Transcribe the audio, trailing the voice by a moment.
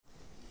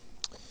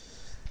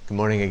Good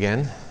morning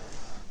again.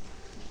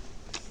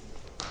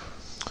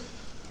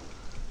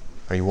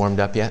 Are you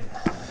warmed up yet?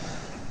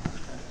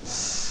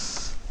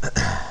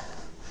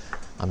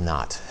 I'm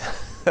not.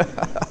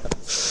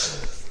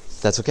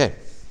 That's okay.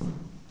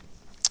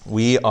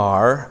 We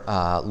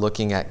are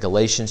looking at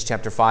Galatians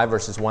chapter 5,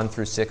 verses 1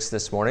 through 6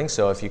 this morning.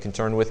 So if you can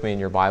turn with me in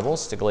your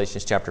Bibles to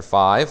Galatians chapter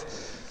 5.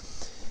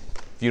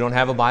 If you don't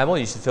have a Bible,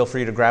 you should feel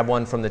free to grab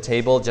one from the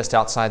table just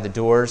outside the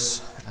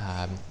doors.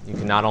 You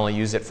can not only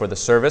use it for the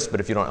service, but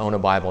if you don't own a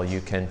Bible,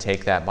 you can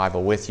take that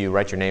Bible with you,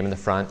 write your name in the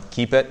front,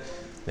 keep it,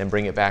 then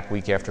bring it back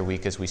week after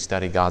week as we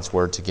study God's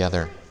Word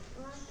together.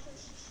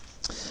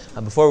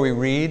 Before we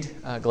read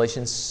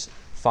Galatians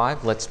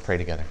 5, let's pray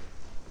together.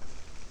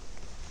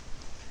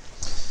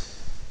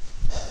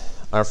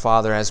 Our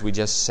Father, as we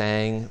just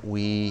sang,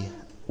 we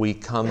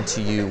come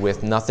to you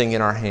with nothing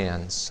in our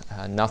hands,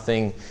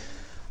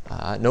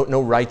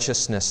 no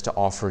righteousness to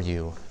offer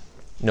you,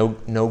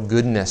 no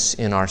goodness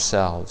in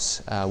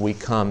ourselves. We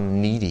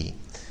come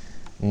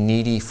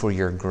needy for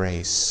your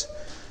grace,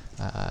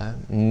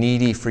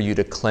 needy for you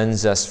to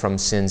cleanse us from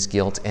sin's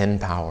guilt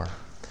and power.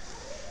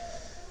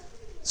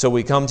 So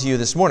we come to you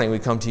this morning, we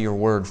come to your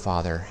word,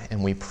 Father,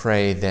 and we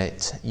pray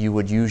that you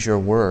would use your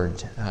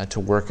word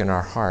to work in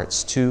our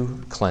hearts,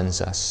 to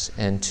cleanse us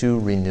and to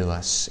renew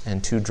us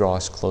and to draw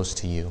us close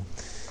to you.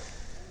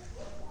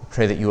 I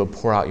pray that you would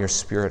pour out your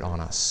Spirit on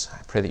us. I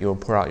pray that you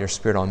would pour out your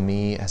Spirit on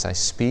me as I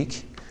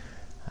speak,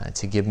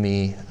 to give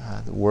me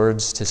the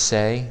words to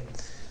say,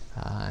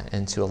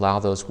 and to allow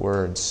those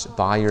words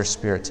by your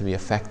Spirit to be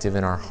effective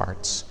in our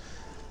hearts.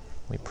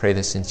 We pray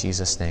this in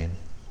Jesus' name.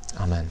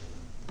 Amen.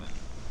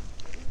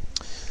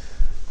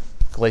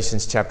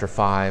 Galatians chapter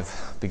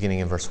 5, beginning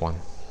in verse 1.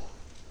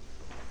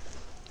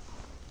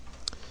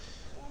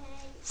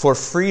 For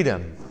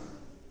freedom,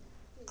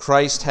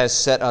 Christ has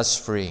set us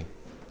free.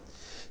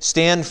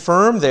 Stand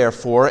firm,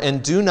 therefore,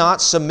 and do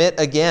not submit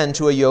again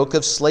to a yoke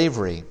of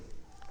slavery.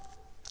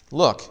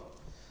 Look,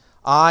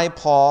 I,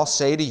 Paul,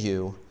 say to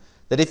you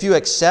that if you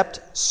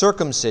accept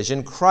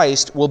circumcision,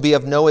 Christ will be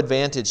of no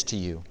advantage to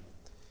you.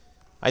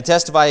 I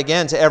testify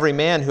again to every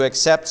man who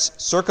accepts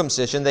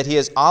circumcision that he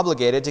is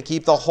obligated to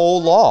keep the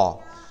whole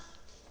law.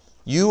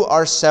 You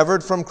are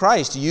severed from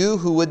Christ, you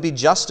who would be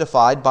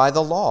justified by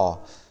the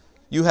law.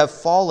 You have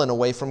fallen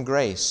away from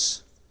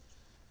grace.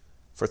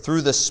 For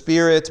through the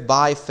Spirit,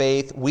 by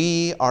faith,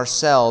 we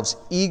ourselves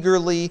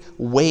eagerly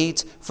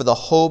wait for the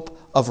hope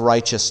of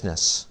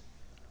righteousness.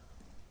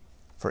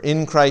 For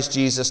in Christ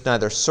Jesus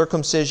neither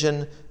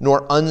circumcision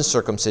nor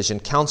uncircumcision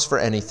counts for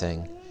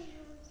anything,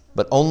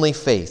 but only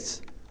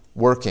faith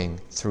working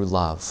through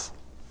love.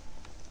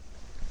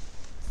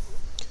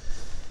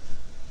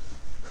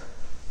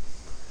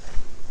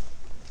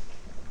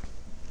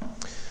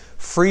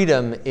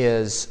 Freedom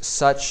is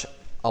such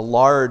a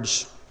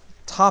large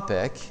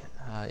topic,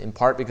 in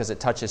part because it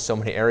touches so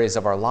many areas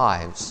of our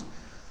lives.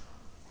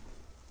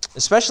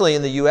 Especially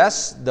in the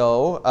U.S.,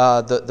 though,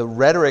 the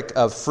rhetoric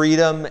of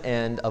freedom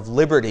and of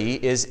liberty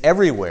is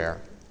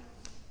everywhere.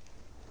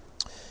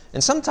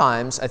 And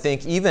sometimes, I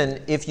think,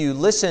 even if you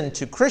listen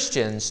to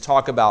Christians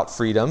talk about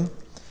freedom,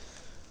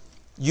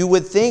 you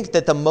would think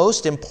that the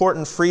most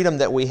important freedom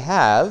that we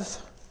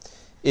have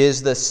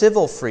is the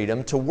civil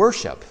freedom to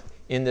worship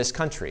in this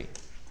country.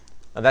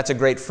 Now, that's a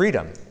great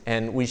freedom,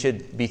 and we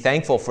should be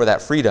thankful for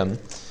that freedom.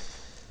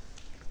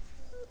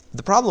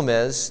 The problem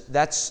is,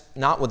 that's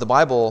not what the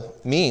Bible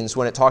means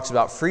when it talks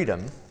about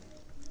freedom,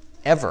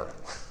 ever.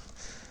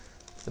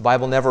 The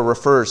Bible never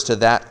refers to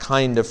that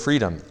kind of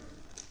freedom.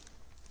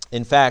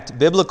 In fact,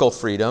 biblical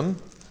freedom,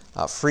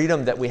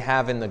 freedom that we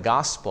have in the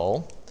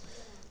gospel,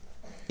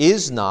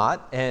 is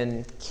not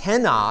and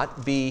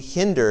cannot be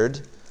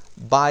hindered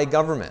by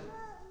government.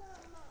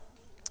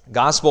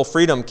 Gospel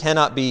freedom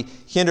cannot be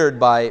hindered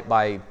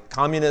by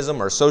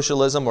communism or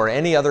socialism or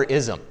any other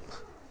ism.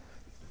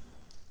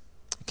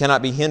 It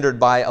cannot be hindered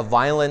by a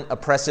violent,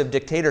 oppressive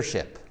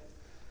dictatorship.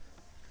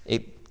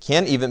 It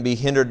can't even be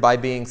hindered by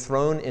being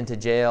thrown into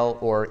jail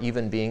or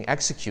even being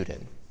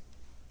executed.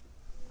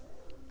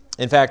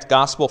 In fact,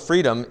 gospel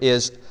freedom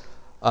is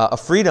a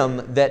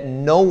freedom that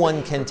no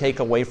one can take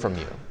away from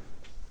you.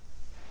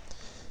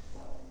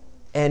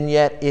 And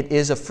yet it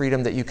is a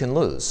freedom that you can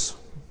lose.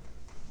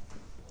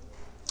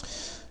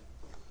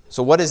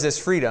 So what is this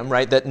freedom,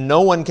 right, that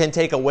no one can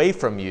take away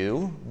from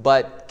you,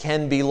 but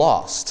can be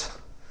lost?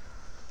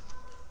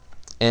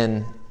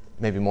 And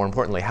maybe more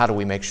importantly, how do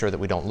we make sure that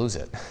we don't lose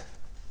it?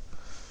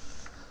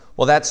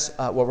 Well, that's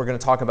what we're going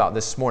to talk about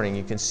this morning.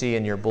 You can see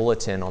in your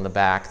bulletin on the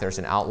back, there's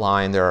an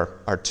outline. There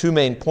are two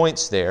main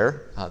points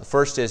there. The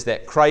first is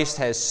that Christ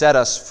has set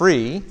us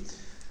free.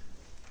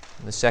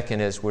 And the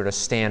second is we're to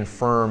stand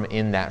firm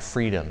in that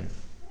freedom.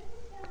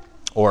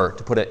 Or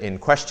to put it in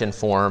question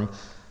form,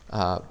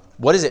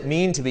 what does it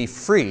mean to be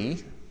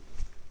free?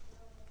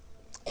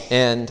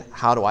 And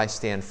how do I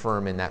stand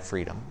firm in that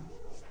freedom?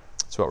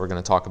 That's what we're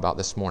going to talk about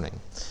this morning.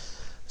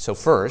 So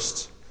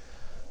first,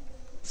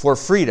 for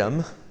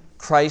freedom,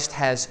 Christ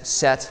has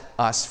set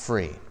us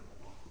free.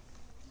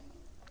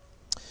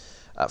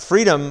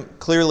 Freedom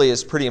clearly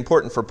is pretty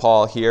important for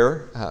Paul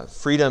here.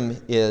 Freedom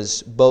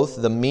is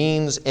both the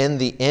means and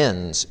the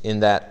ends in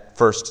that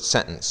first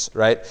sentence,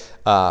 right?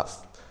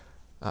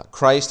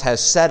 Christ has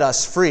set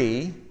us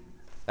free.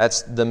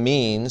 That's the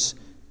means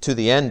to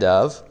the end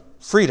of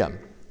freedom.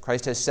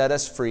 Christ has set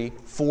us free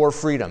for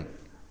freedom.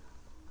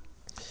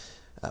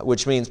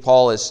 Which means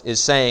Paul is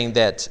saying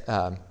that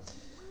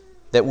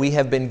we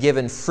have been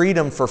given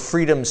freedom for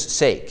freedom's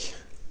sake.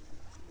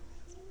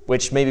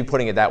 Which maybe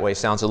putting it that way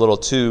sounds a little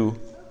too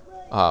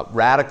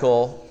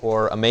radical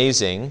or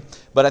amazing.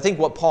 But I think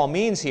what Paul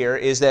means here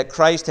is that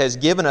Christ has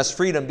given us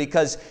freedom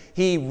because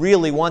he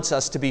really wants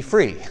us to be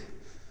free.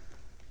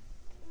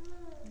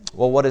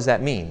 Well, what does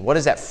that mean? What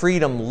does that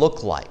freedom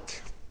look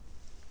like?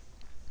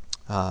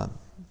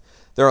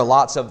 There are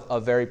lots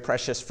of very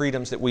precious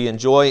freedoms that we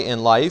enjoy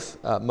in life,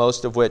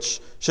 most of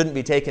which shouldn't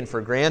be taken for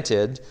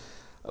granted.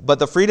 But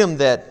the freedom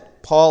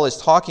that Paul is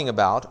talking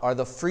about are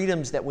the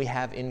freedoms that we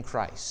have in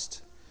Christ.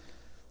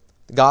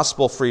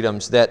 Gospel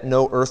freedoms that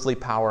no earthly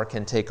power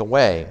can take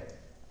away.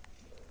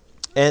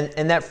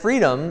 And that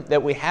freedom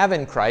that we have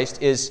in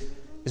Christ is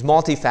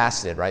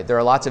multifaceted, right? There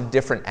are lots of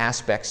different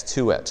aspects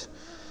to it.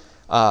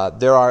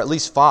 There are at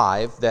least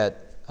 5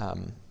 that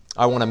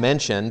I want to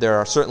mention. There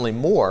are certainly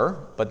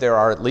more, but there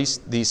are at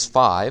least these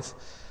 5.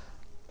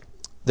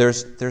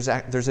 There's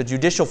a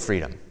judicial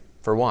freedom,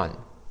 for one.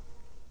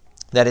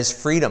 That is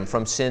freedom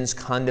from sin's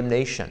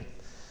condemnation.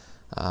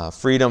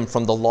 Freedom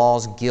from the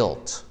law's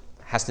guilt.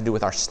 Has to do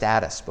with our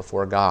status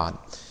before God.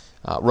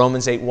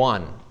 Romans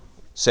 8:1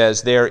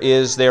 says, "There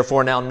is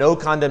therefore now no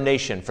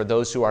condemnation for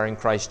those who are in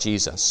Christ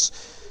Jesus,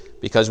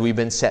 because we've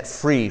been set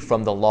free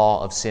from the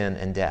law of sin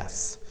and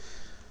death."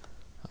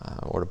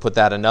 Or to put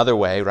that another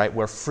way, right?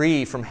 We're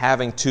free from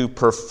having to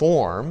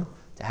perform,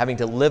 to having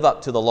to live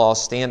up to the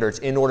law's standards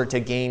in order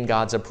to gain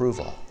God's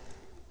approval.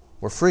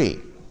 We're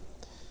free.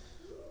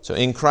 So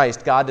in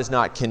Christ, God does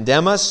not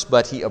condemn us,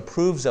 but he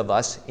approves of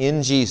us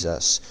in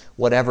Jesus,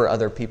 whatever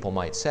other people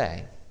might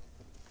say.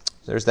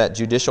 There's that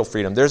judicial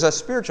freedom. There's a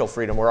spiritual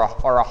freedom or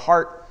a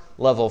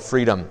heart-level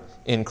freedom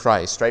in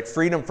Christ, right?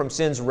 Freedom from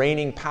sin's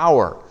reigning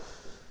power.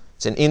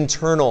 It's an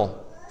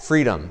internal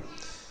freedom.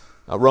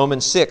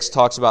 Romans 6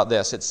 talks about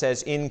this. It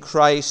says, "In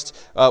Christ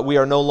we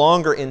are no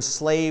longer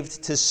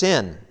enslaved to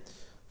sin,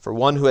 for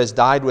one who has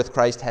died with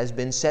Christ has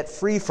been set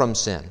free from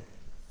sin."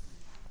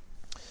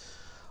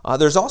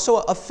 There's also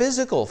a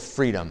physical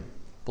freedom,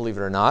 believe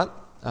it or not,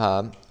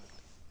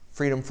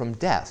 freedom from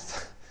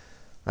death,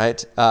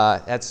 right?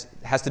 That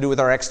has to do with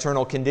our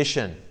external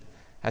condition,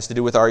 has to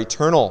do with our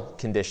eternal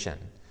condition.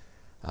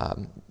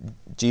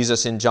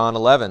 Jesus in John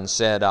 11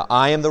 said,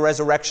 "I am the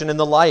resurrection and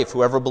the life.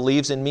 Whoever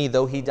believes in me,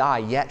 though he die,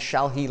 yet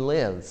shall he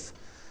live."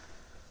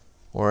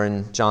 Or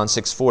in John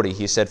 6:40,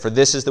 he said, "For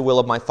this is the will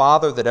of my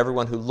Father, that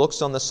everyone who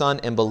looks on the Son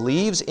and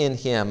believes in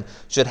him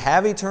should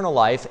have eternal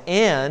life,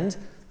 and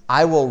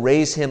I will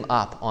raise him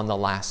up on the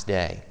last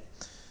day."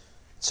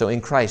 So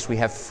in Christ, we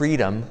have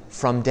freedom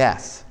from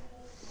death.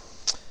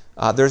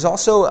 There's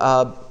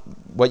also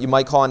what you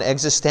might call an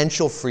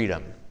existential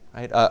freedom,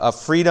 right? A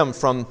freedom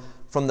from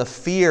the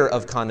fear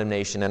of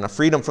condemnation and a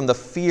freedom from the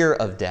fear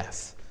of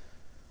death.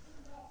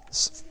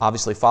 This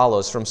obviously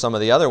follows from some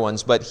of the other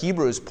ones, but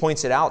Hebrews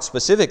points it out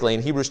specifically.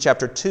 In Hebrews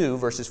chapter 2,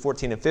 verses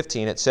 14 and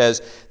 15, it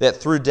says that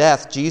through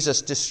death,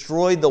 Jesus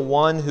destroyed the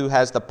one who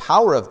has the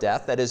power of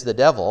death, that is the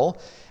devil,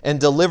 and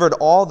delivered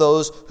all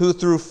those who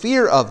through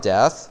fear of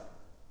death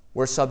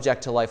were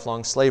subject to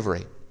lifelong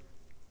slavery.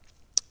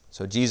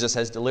 So Jesus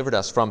has delivered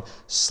us from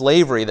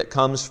slavery that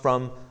comes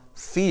from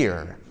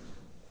fear,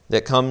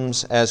 that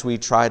comes as we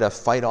try to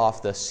fight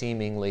off the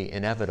seemingly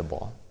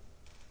inevitable.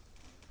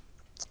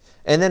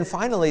 And then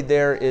finally,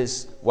 there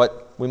is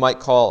what we might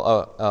call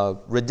a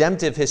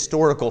redemptive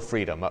historical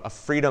freedom, a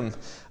freedom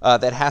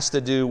that has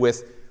to do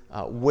with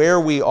where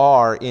we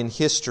are in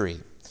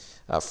history.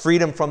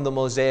 Freedom from the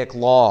Mosaic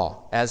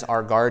law as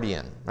our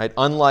guardian, right?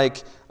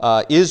 Unlike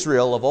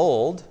Israel of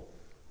old,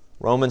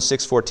 Romans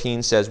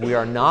 6:14 says we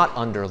are not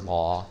under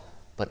law,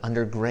 but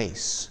under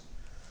grace.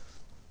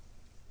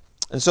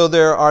 And so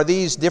there are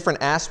these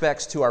different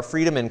aspects to our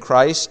freedom in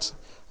Christ,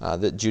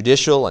 the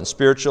judicial and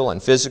spiritual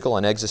and physical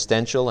and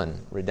existential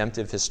and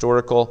redemptive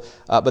historical.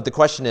 But the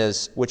question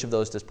is, which of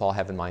those does Paul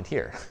have in mind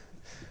here?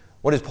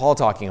 What is Paul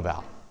talking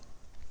about?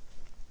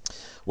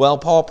 Well,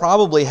 Paul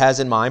probably has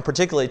in mind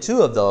particularly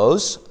 2 of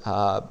those,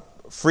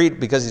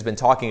 because he's been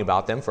talking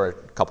about them for a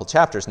couple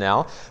chapters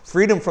now.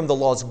 Freedom from the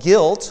law's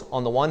guilt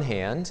on the one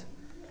hand,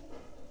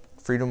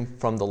 freedom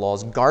from the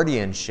law's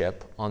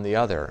guardianship on the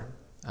other.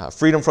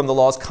 Freedom from the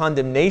law's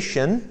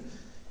condemnation,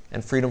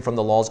 and freedom from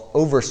the law's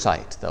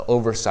oversight, the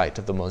oversight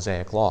of the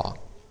Mosaic law.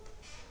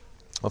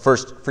 Well,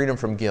 first, freedom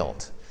from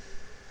guilt.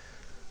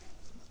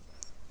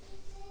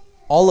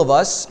 All of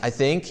us, I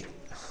think,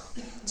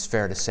 it's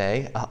fair to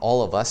say,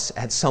 all of us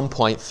at some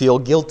point feel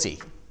guilty.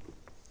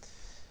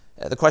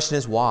 The question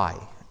is why?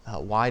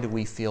 Why do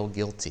we feel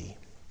guilty?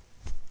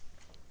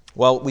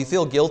 Well, we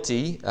feel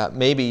guilty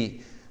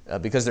maybe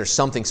because there's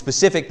something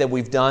specific that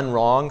we've done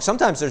wrong.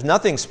 Sometimes there's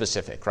nothing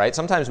specific, right?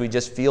 Sometimes we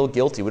just feel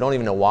guilty. We don't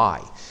even know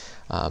why.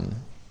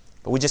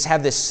 But we just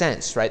have this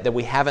sense, right, that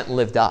we haven't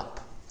lived up.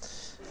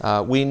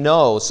 We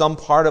know, some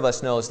part of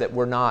us knows that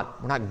we're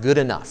not good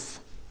enough.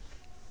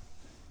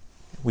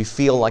 We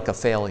feel like a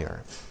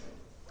failure.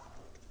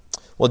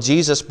 Well,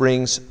 Jesus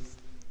brings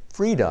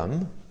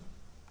freedom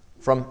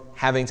from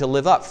having to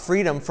live up,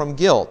 freedom from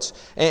guilt.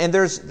 And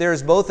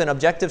there's both an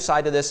objective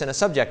side to this and a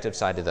subjective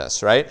side to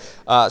this, right?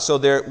 So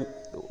there,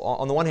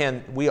 on the one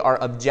hand, we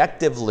are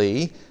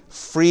objectively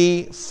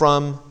free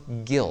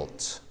from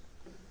guilt.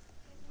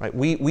 Right?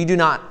 We do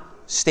not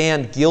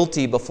stand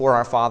guilty before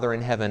our Father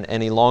in heaven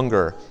any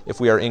longer if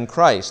we are in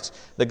Christ.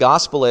 The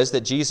gospel is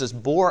that Jesus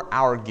bore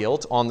our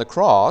guilt on the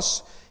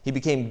cross. He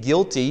became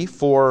guilty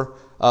before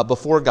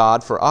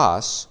God for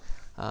us,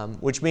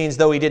 which means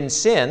though he didn't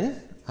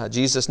sin,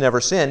 Jesus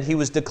never sinned, he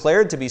was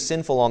declared to be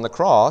sinful on the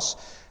cross,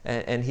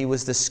 and he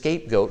was the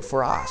scapegoat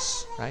for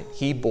us. Right?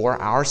 He bore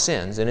our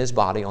sins in his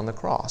body on the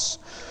cross.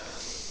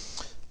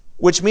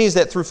 Which means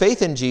that through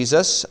faith in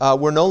Jesus,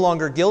 we're no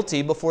longer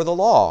guilty before the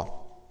law.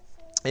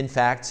 In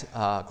fact,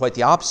 quite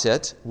the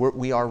opposite.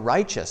 We are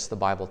righteous, the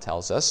Bible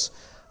tells us,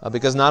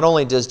 because not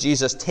only does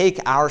Jesus take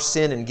our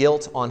sin and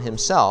guilt on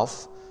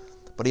himself,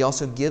 but he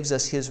also gives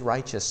us his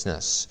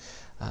righteousness.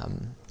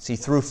 See,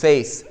 through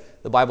faith,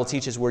 the Bible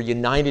teaches we're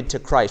united to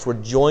Christ. We're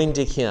joined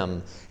to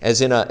him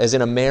as in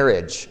a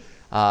marriage,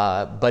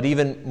 but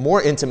even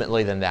more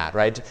intimately than that,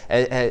 right?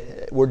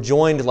 We're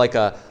joined like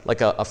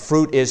a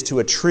fruit is to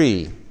a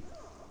tree.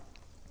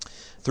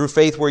 Through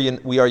faith,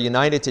 we are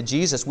united to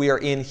Jesus. We are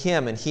in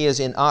him, and he is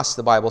in us,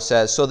 the Bible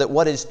says, so that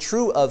what is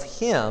true of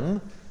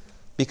him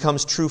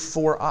becomes true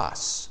for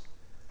us.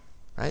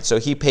 Right? So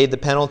he paid the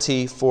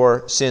penalty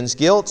for sin's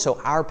guilt,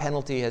 so our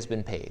penalty has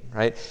been paid.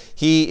 Right?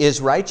 He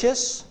is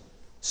righteous,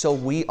 so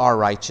we are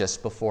righteous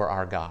before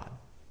our God.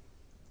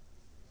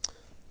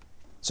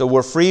 So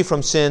we're free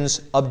from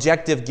sin's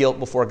objective guilt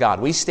before God.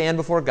 We stand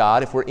before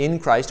God. If we're in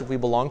Christ, if we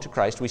belong to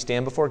Christ, we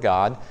stand before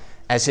God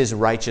as his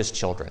righteous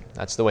children.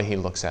 That's the way he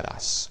looks at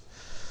us.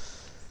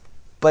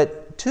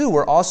 But two,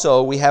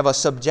 we have a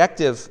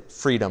subjective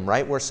freedom,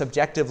 right? We're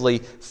subjectively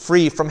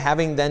free from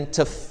having then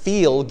to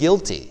feel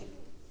guilty.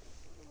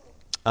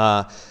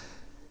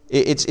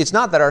 It's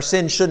not that our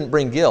sin shouldn't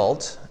bring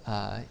guilt.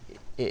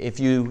 If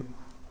you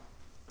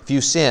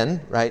sin,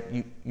 right,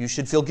 you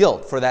should feel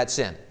guilt for that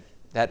sin.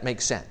 That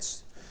makes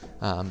sense.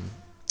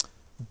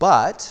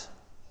 But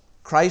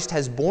Christ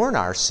has borne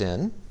our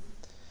sin,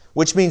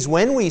 which means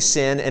when we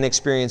sin and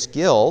experience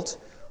guilt,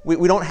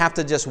 we don't have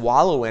to just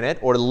wallow in it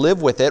or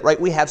live with it,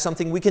 right? We have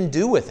something we can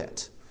do with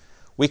it.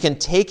 We can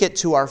take it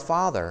to our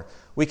Father.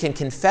 We can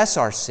confess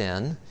our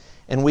sin,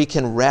 and we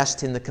can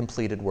rest in the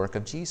completed work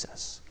of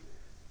Jesus.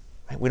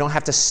 Right? We don't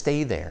have to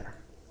stay there.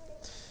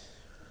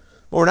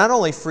 But we're not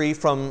only free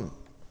from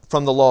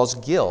the law's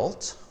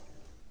guilt,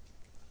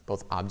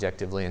 both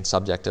objectively and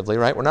subjectively,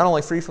 right? We're not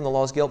only free from the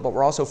law's guilt, but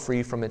we're also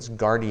free from its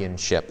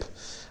guardianship.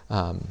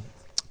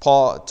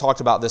 Paul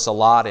talked about this a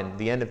lot in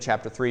the end of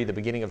chapter 3, the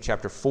beginning of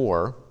chapter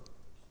 4,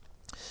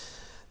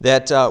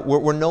 that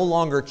we're no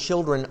longer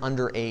children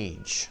under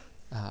age,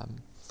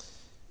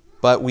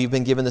 but we've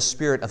been given the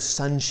spirit of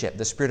sonship,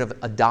 the spirit of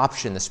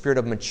adoption, the spirit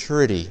of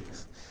maturity.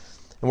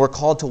 And we're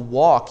called to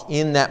walk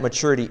in that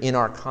maturity in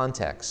our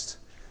context,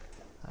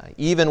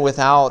 even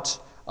without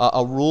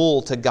a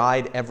rule to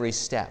guide every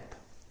step.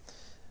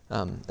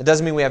 It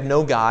doesn't mean we have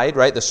no guide,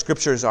 right? The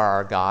Scriptures are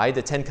our guide.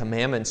 The Ten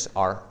Commandments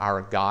are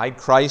our guide.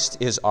 Christ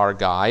is our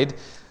guide.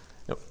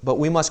 But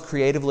we must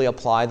creatively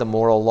apply the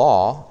moral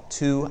law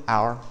to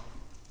our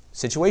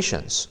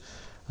situations.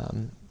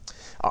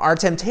 Our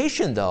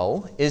temptation,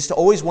 though, is to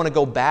always want to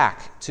go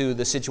back to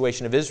the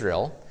situation of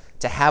Israel,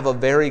 to have a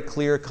very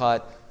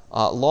clear-cut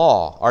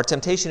law. Our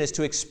temptation is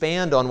to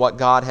expand on what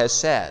God has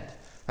said,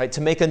 right?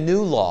 To make a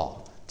new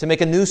law, to make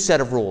a new set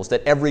of rules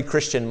that every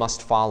Christian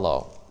must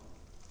follow.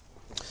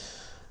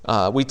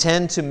 We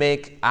tend to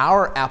make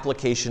our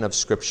application of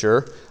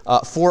Scripture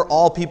for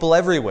all people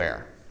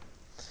everywhere,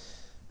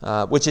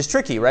 which is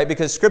tricky, right?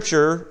 Because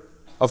Scripture,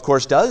 of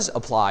course, does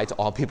apply to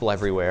all people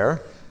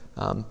everywhere,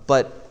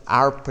 but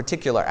our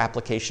particular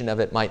application of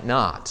it might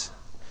not.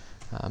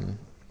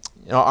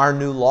 Our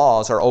new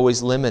laws are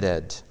always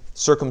limited,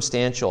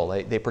 circumstantial.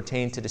 They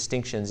pertain to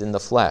distinctions in the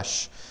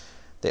flesh.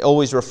 They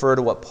always refer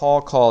to what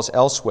Paul calls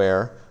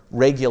elsewhere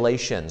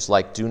regulations,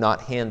 like do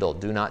not handle,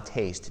 do not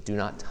taste, do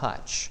not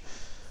touch.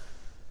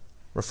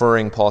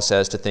 Referring, Paul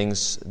says, to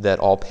things that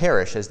all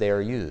perish as they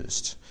are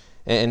used.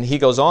 And he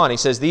goes on, he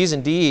says,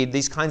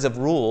 these kinds of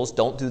rules,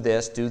 don't do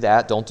this, do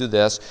that, don't do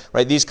this,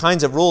 right? These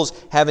kinds of rules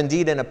have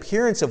indeed an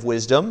appearance of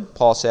wisdom,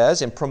 Paul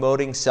says, in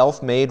promoting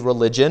self-made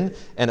religion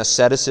and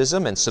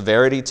asceticism and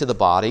severity to the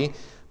body,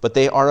 but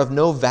they are of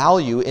no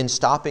value in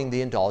stopping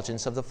the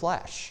indulgence of the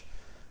flesh.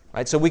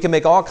 Right? So we can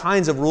make all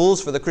kinds of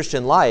rules for the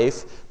Christian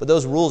life, but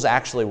those rules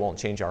actually won't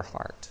change our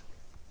heart.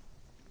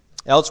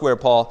 Elsewhere,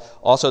 Paul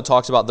also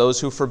talks about those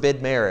who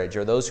forbid marriage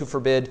or those who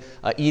forbid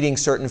eating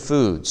certain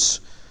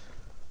foods.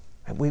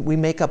 We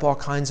make up all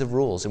kinds of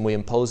rules and we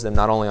impose them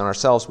not only on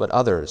ourselves but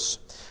others.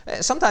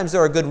 Sometimes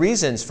there are good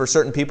reasons for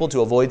certain people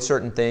to avoid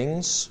certain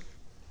things.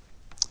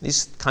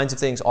 These kinds of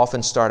things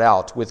often start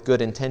out with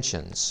good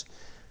intentions.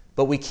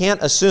 But we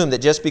can't assume that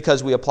just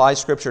because we apply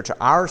Scripture to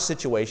our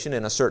situation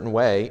in a certain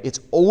way, it's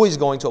always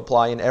going to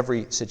apply in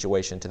every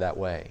situation to that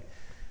way.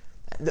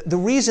 The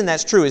reason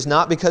that's true is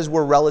not because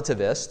we're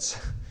relativists,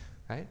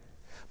 right?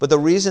 But the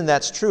reason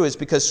that's true is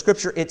because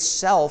Scripture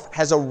itself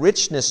has a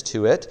richness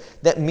to it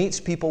that meets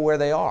people where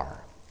they are.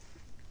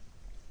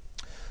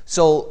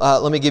 So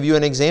let me give you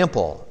an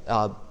example,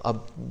 a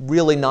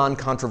really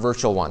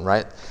non-controversial one,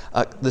 right?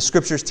 The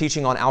Scripture's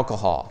teaching on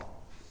alcohol.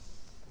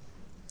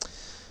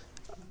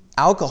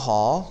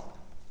 Alcohol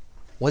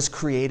was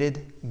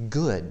created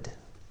good.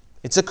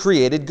 It's a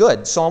created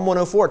good. Psalm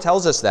 104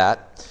 tells us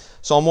that.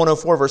 Psalm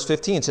 104 verse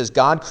 15 says,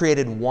 God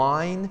created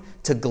wine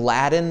to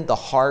gladden the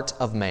heart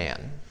of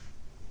man.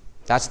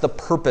 That's the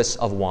purpose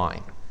of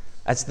wine.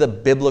 That's the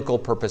biblical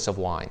purpose of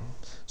wine.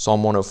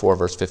 Psalm 104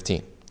 verse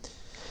 15.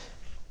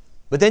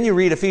 But then you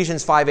read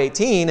Ephesians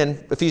 5:18,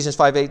 and Ephesians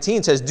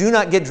 5:18 says, do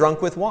not get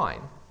drunk with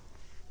wine.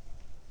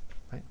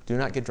 Right? Do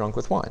not get drunk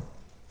with wine.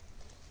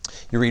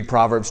 You read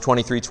Proverbs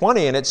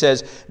 23:20, and it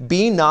says,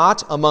 be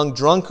not among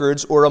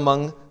drunkards or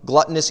among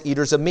gluttonous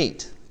eaters of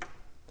meat.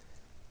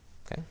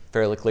 Okay,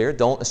 fairly clear.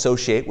 Don't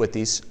associate with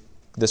this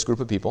group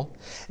of people.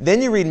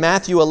 Then you read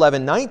Matthew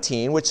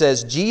 11:19, which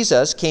says,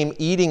 Jesus came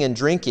eating and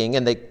drinking,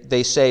 and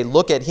they say,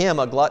 look at him,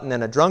 a glutton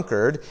and a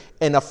drunkard,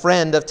 and a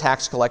friend of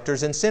tax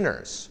collectors and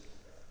sinners.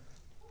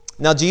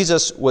 Now,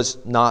 Jesus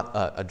was not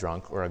a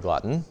drunk or a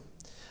glutton,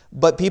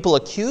 but people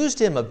accused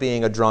him of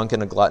being a drunk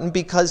and a glutton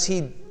because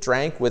he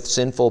drank with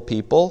sinful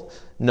people,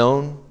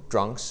 known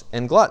drunks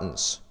and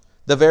gluttons,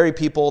 the very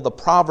people the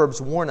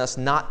Proverbs warn us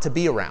not to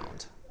be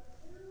around.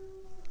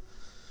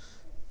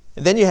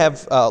 And then you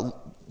have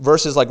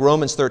verses like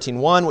Romans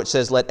 13:1, which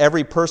says, let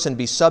every person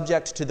be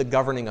subject to the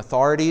governing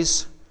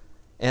authorities.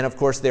 And of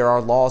course, there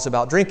are laws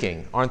about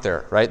drinking, aren't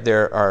there? Right?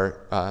 There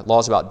are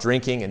laws about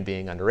drinking and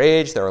being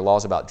underage. There are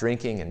laws about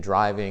drinking and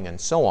driving and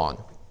so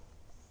on.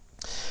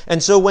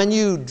 And so when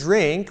you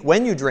drink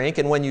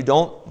and when you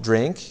don't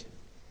drink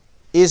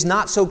is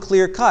not so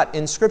clear-cut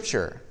in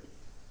Scripture.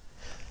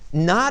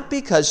 Not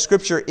because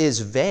Scripture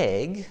is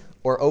vague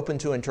or open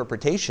to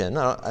interpretation.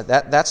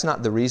 That's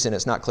not the reason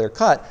it's not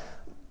clear-cut.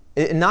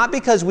 Not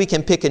because we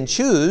can pick and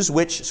choose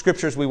which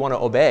Scriptures we want to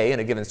obey in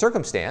a given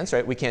circumstance,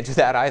 right? We can't do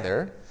that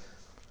either.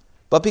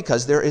 But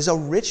because there is a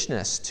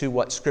richness to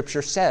what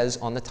Scripture says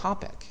on the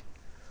topic.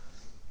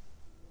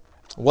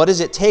 What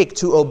does it take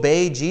to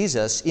obey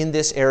Jesus in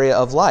this area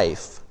of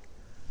life?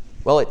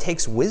 Well, it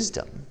takes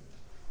wisdom,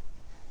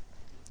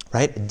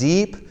 right?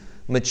 Deep,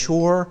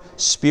 mature,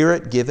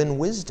 Spirit-given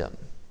wisdom.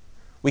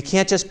 We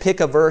can't just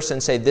pick a verse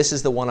and say, this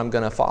is the one I'm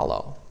going to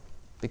follow,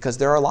 because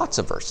there are lots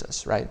of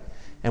verses, right?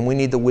 And we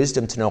need the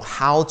wisdom to know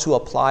how to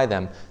apply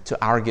them to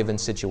our given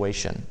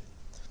situation.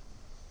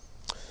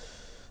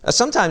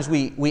 Sometimes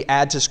we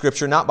add to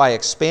Scripture not by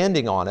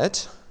expanding on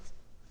it,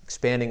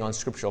 expanding on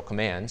scriptural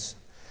commands.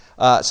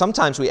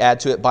 Sometimes we add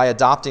to it by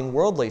adopting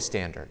worldly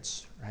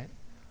standards, right?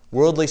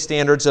 Worldly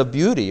standards of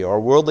beauty, or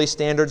worldly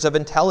standards of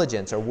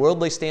intelligence, or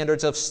worldly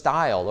standards of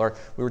style, or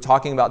we were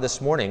talking about this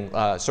morning,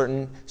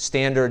 certain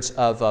standards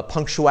of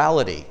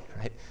punctuality,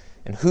 right?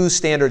 And whose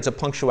standards of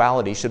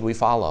punctuality should we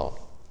follow?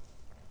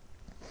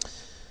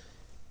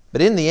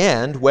 But in the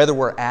end, whether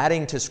we're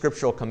adding to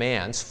scriptural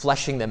commands,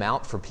 fleshing them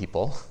out for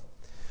people,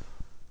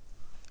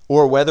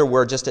 or whether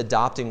we're just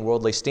adopting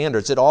worldly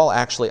standards, it all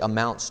actually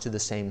amounts to the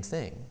same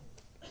thing.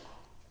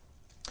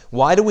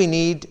 Why do we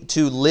need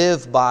to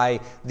live by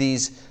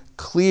these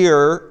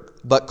clear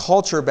but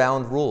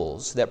culture-bound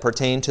rules that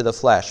pertain to the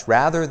flesh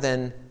rather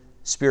than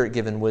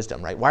Spirit-given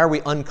wisdom, right? Why are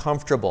we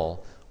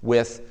uncomfortable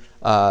with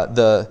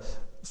the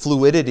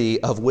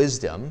fluidity of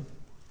wisdom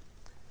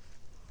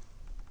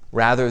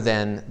rather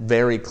than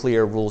very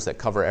clear rules that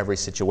cover every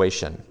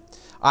situation?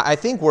 I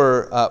think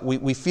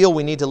we feel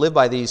we need to live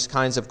by these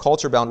kinds of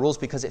culture-bound rules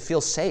because it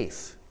feels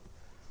safe,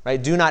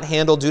 right? Do not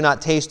handle, do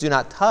not taste, do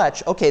not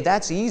touch. Okay,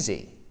 that's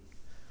easy.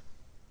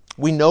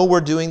 We know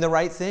we're doing the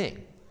right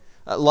thing.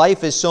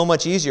 Life is so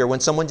much easier when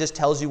someone just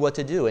tells you what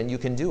to do and you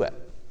can do it.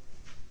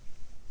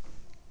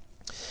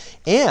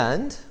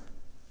 And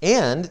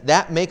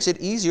that makes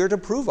it easier to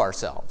prove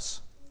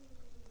ourselves,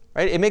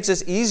 right? It makes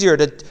us easier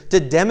to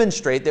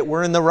demonstrate that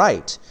we're in the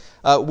right.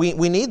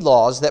 We need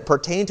laws that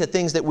pertain to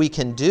things that we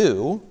can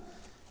do,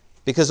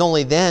 because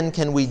only then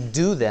can we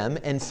do them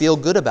and feel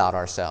good about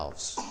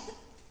ourselves,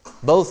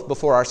 both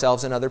before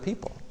ourselves and other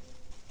people.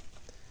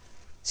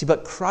 See,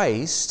 but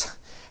Christ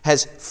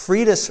has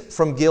freed us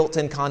from guilt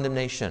and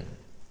condemnation.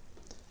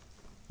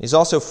 He's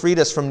also freed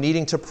us from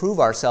needing to prove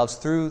ourselves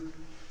through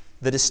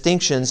the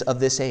distinctions of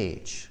this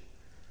age.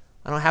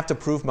 I don't have to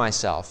prove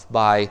myself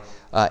by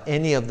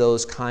any of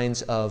those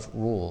kinds of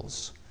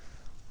rules.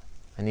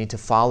 I need to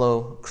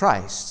follow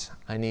Christ.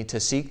 I need to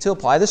seek to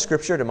apply the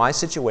Scripture to my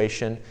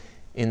situation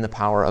in the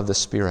power of the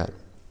Spirit.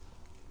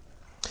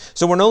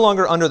 So we're no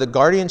longer under the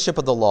guardianship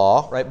of the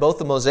law, right? Both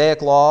the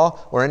Mosaic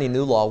law or any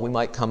new law we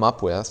might come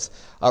up with.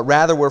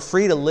 Rather, we're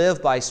free to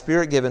live by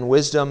Spirit-given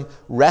wisdom,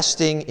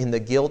 resting in the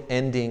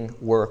guilt-ending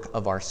work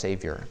of our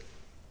Savior.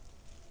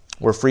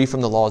 We're free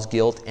from the law's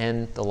guilt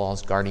and the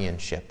law's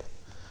guardianship.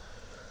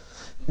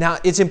 Now,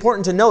 it's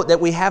important to note that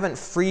we haven't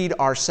freed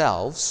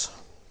ourselves.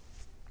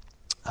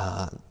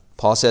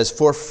 Paul says,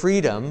 "For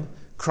freedom,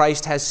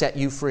 Christ has set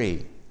you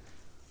free."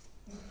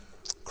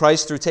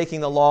 Christ, through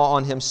taking the law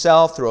on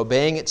himself, through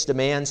obeying its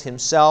demands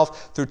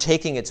himself, through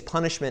taking its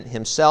punishment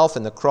himself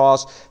in the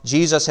cross,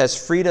 Jesus has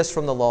freed us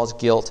from the law's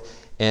guilt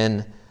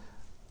and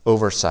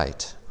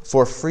oversight.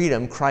 For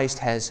freedom, Christ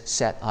has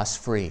set us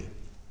free.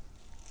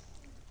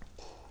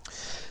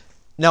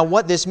 Now,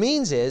 what this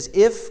means is,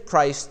 if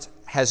Christ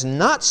has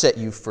not set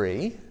you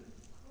free,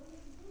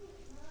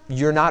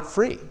 you're not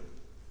free.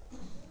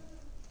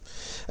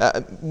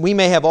 We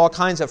may have all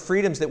kinds of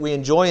freedoms that we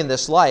enjoy in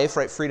this life,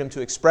 right? Freedom to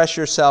express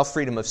yourself,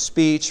 freedom of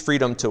speech,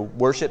 freedom to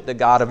worship the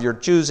God of your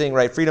choosing,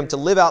 right? Freedom to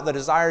live out the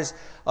desires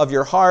of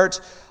your heart,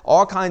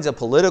 all kinds of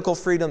political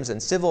freedoms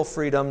and civil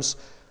freedoms.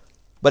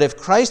 But if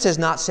Christ has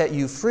not set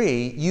you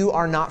free, you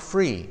are not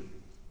free.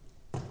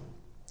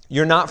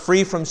 You're not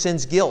free from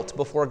sin's guilt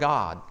before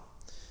God.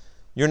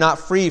 You're not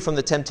free from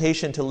the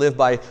temptation to live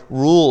by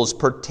rules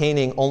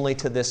pertaining only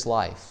to this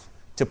life,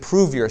 to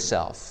prove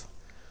yourself.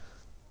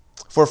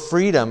 For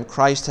freedom,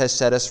 Christ has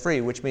set us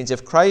free, which means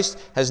if Christ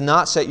has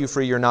not set you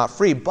free, you're not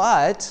free.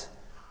 But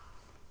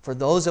for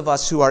those of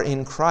us who are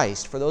in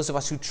Christ, for those of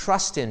us who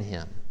trust in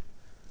Him,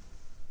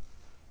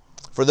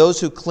 for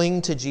those who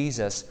cling to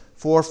Jesus,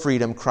 for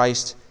freedom,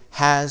 Christ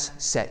has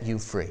set you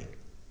free.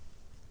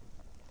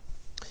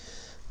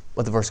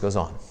 But the verse goes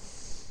on.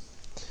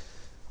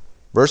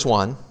 Verse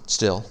 1,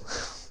 still.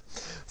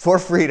 For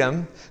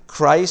freedom,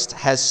 Christ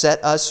has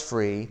set us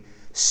free.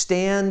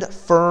 Stand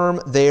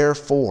firm,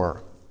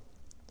 therefore,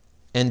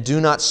 and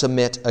do not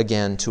submit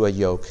again to a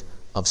yoke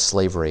of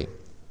slavery.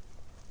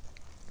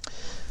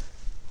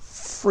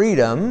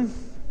 Freedom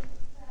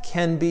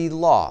can be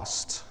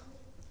lost.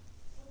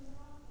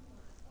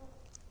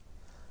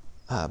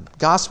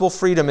 Gospel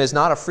freedom is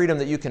not a freedom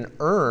that you can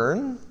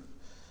earn,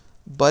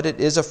 but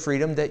it is a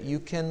freedom that you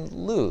can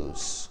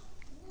lose.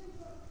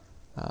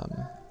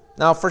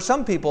 Now, for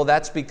some people,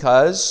 that's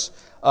because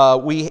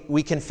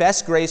we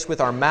confess grace with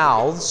our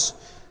mouths,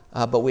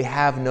 but we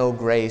have no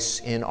grace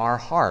in our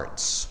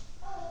hearts.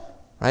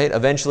 Right?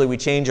 Eventually we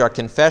change our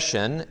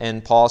confession,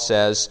 and Paul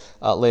says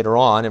later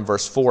on in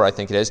verse 4, I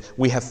think it is,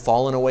 we have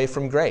fallen away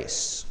from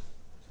grace.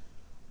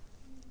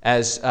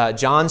 As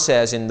John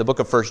says in the book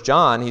of 1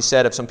 John, he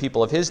said of some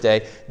people of his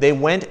day, they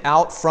went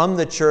out from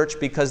the church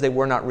because they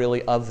were not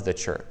really of the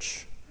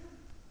church.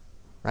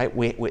 Right?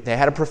 They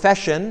had a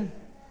profession,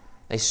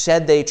 they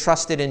said they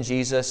trusted in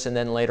Jesus, and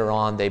then later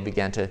on they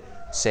began to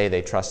say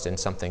they trust in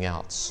something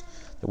else.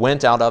 They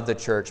went out of the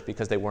church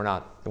because they were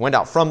not. They went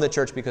out from the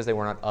church because they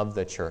were not of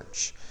the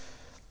church.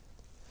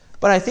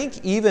 But I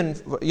think even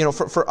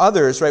for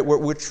others, right,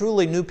 we're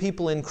truly new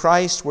people in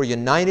Christ. We're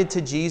united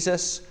to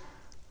Jesus.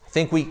 I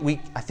think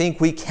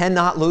we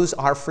cannot lose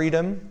our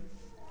freedom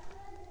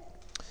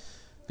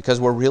because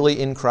we're really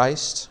in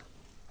Christ.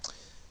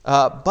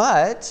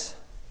 But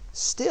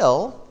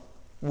still,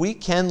 we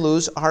can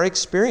lose our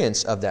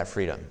experience of that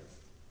freedom.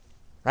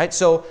 Right?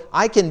 So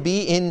I can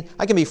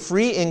be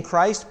free in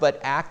Christ but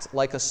act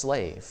like a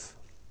slave.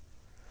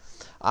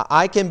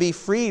 I can be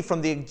free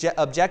from the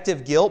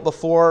objective guilt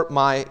before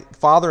my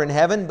Father in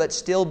heaven but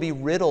still be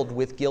riddled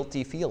with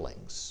guilty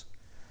feelings.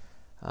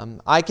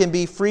 I can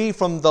be free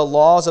from the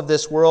laws of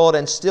this world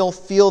and still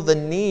feel the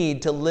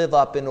need to live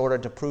up in order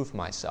to prove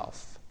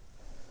myself.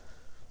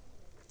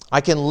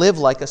 I can live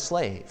like a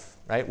slave.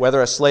 Right?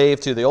 Whether a slave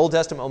to the Old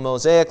Testament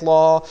Mosaic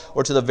law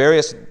or to the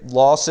various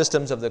law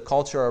systems of the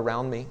culture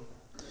around me.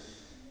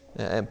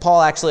 And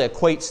Paul actually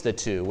equates the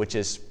two, which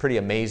is pretty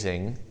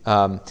amazing.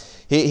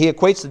 He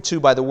equates the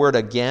two by the word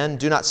again.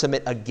 Do not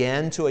submit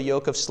again to a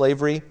yoke of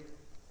slavery.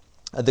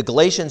 The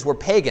Galatians were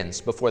pagans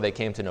before they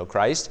came to know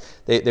Christ.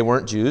 They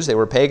weren't Jews. They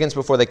were pagans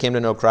before they came to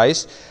know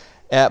Christ.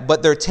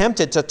 But they're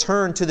tempted to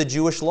turn to the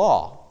Jewish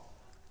law.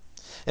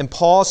 And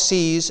Paul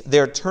sees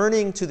their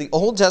turning to the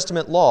Old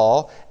Testament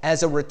law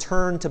as a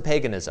return to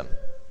paganism.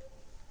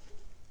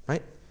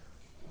 Right?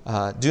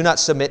 Do not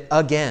submit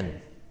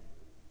again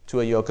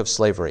to a yoke of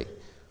slavery.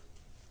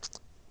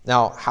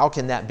 Now, how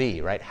can that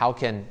be, right? How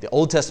can the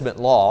Old Testament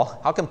law,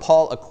 how can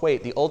Paul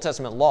equate the Old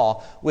Testament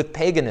law with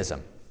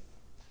paganism?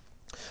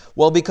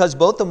 Well, because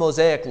both the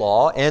Mosaic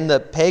law and the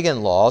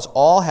pagan laws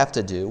all have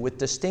to do with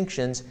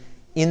distinctions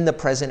in the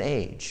present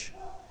age.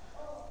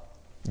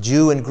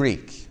 Jew and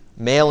Greek,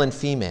 male and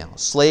female,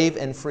 slave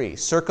and free,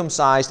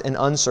 circumcised and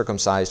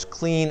uncircumcised,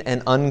 clean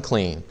and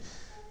unclean.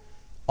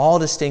 All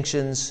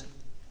distinctions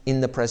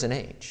in the present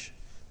age.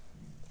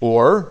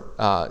 Or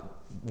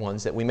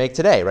ones that we make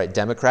today, right?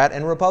 Democrat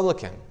and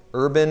Republican,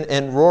 urban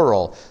and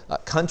rural,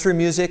 country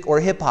music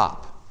or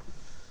hip-hop.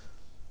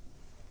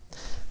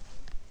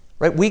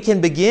 Right? We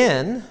can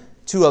begin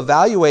to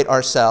evaluate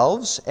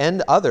ourselves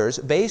and others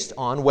based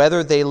on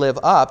whether they live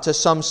up to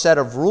some set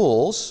of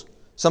rules,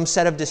 some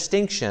set of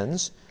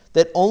distinctions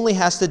that only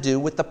has to do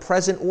with the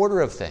present order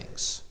of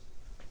things.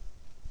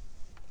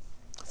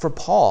 For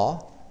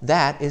Paul,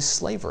 that is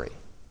slavery.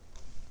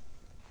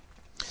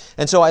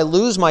 And so I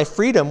lose my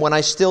freedom when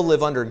I still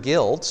live under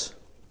guilt.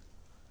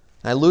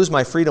 I lose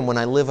my freedom when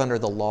I live under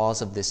the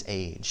laws of this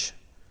age.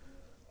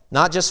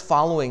 Not just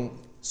following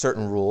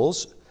certain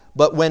rules,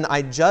 but when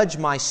I judge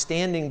my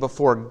standing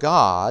before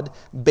God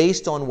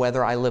based on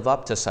whether I live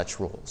up to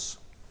such rules.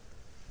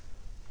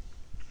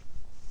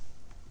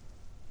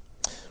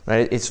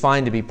 Right? It's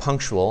fine to be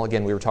punctual.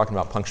 Again, we were talking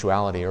about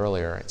punctuality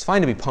earlier. It's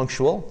fine to be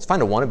punctual. It's fine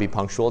to want to be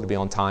punctual, to be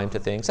on time to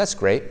things. That's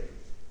great.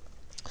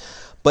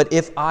 But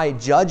if I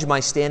judge my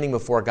standing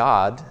before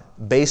God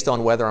based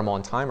on whether I'm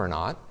on time or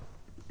not,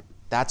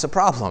 that's a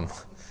problem.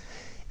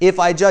 If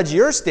I judge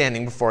your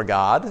standing before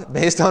God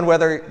based on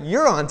whether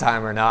you're on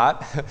time or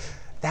not,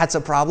 that's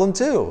a problem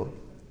too.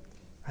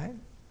 Right?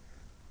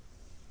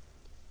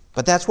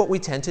 But that's what we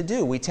tend to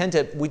do. We tend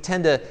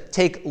to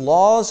take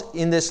laws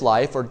in this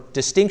life or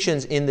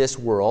distinctions in this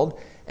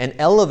world and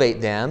elevate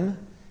them,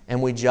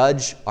 and we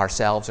judge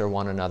ourselves or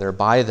one another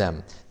by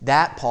them.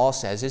 That, Paul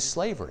says, is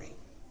slavery.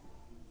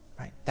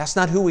 Right? That's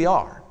not who we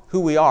are.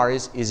 Who we are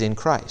is in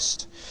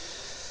Christ.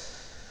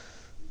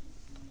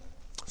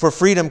 For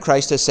freedom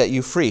Christ has set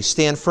you free.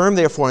 Stand firm,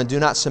 therefore, and do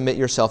not submit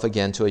yourself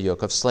again to a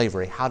yoke of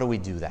slavery. How do we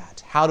do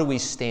that? How do we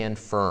stand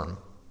firm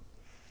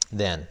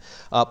then?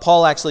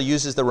 Paul actually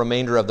uses the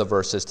remainder of the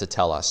verses to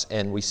tell us,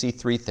 and we see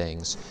three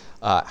things.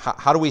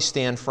 How do we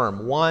stand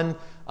firm? One,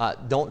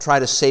 don't try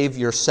to save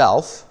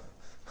yourself.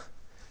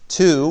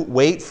 Two,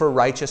 wait for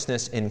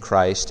righteousness in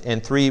Christ.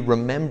 And three,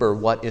 remember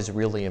what is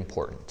really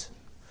important.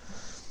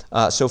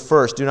 So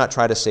first, do not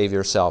try to save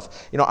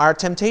yourself. You know, our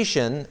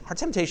temptation,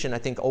 I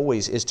think,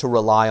 always is to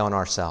rely on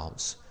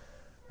ourselves.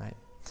 Right?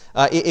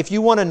 If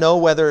you want to know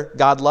whether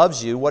God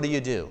loves you, what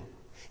do?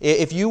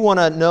 If you want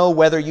to know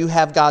whether you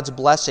have God's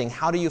blessing,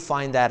 how do you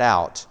find that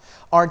out?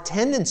 Our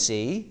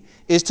tendency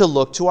is to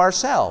look to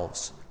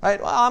ourselves. Right?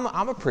 Well,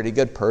 I'm a pretty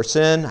good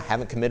person. I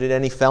haven't committed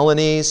any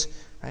felonies.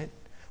 Right?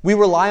 We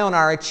rely on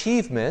our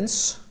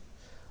achievements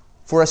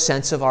for a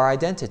sense of our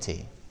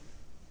identity.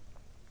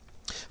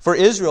 For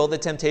Israel, the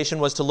temptation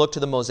was to look to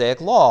the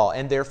Mosaic law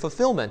and their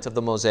fulfillment of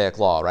the Mosaic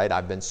law, right?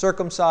 I've been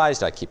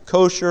circumcised, I keep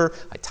kosher,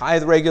 I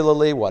tithe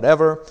regularly,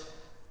 whatever.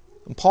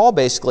 And Paul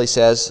basically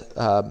says,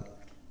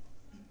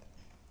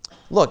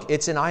 look,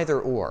 it's an either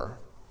or.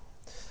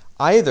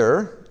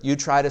 Either you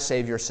try to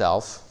save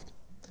yourself,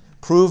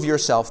 prove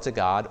yourself to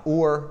God,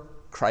 or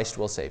Christ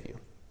will save you.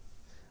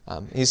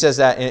 He says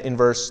that in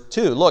verse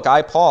 2. Look,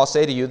 I, Paul,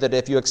 say to you that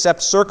if you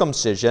accept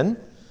circumcision,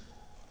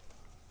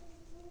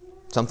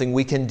 something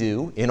we can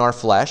do in our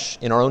flesh,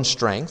 in our own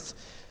strength,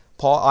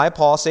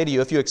 Paul, say to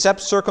you, if you accept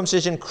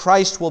circumcision,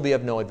 Christ will be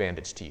of no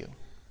advantage to you.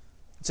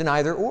 It's an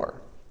either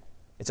or.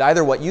 It's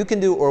either what you can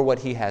do or what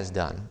he has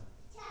done.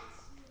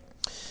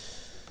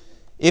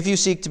 If you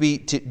seek to be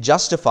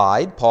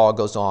justified, Paul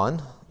goes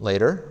on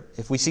later,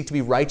 if we seek to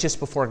be righteous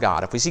before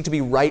God, if we seek to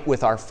be right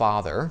with our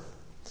Father,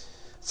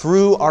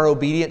 through our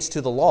obedience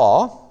to the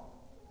law,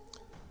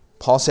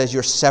 Paul says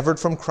you're severed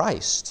from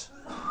Christ.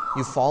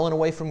 You've fallen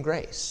away from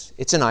grace.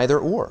 It's an either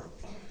or.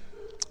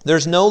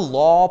 There's no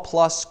law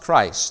plus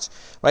Christ,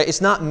 right? It's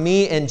not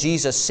me and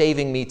Jesus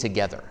saving me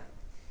together.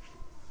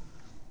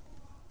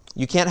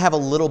 You can't have a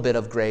little bit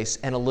of grace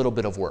and a little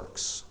bit of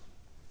works.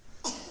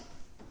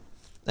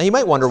 Now you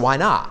might wonder why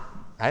not,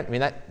 right? I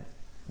mean,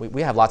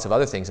 we have lots of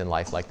other things in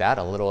life like that.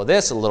 A little of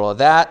this, a little of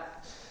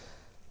that.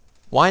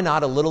 Why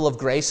not a little of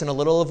grace and a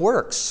little of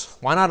works?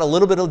 Why not a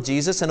little bit of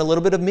Jesus and a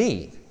little bit of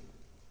me?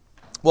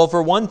 Well,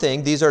 for one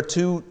thing, these are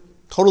two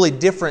totally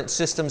different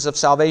systems of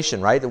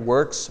salvation, right? The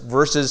works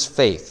versus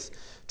faith.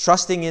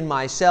 Trusting in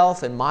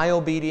myself and my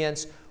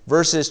obedience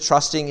versus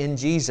trusting in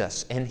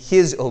Jesus and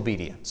his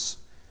obedience.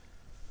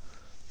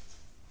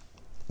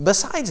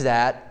 Besides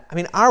that, I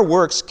mean, our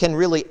works can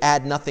really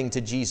add nothing to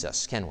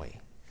Jesus, can we?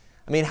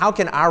 I mean, how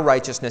can our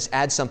righteousness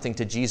add something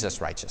to Jesus'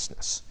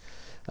 righteousness?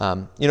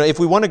 If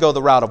we want to go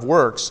the route of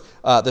works,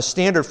 the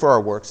standard for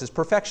our works is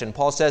perfection.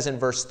 Paul says in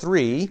verse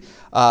 3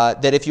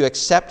 that if you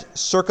accept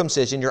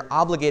circumcision, you're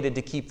obligated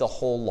to keep the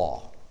whole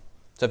law.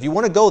 So if you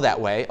want to go that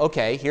way,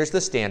 okay, here's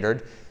the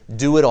standard,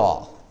 do it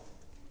all.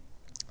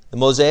 The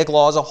Mosaic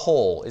law is a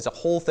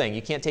whole thing.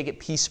 You can't take it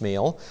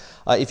piecemeal.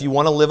 If you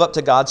want to live up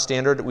to God's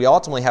standard, we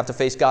ultimately have to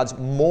face God's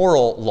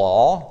moral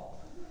law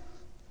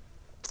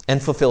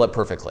and fulfill it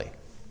perfectly.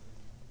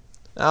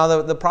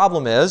 Now, the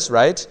problem is,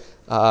 right,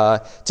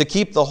 to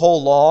keep the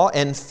whole law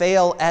and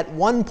fail at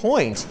one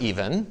point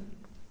even,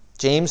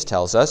 James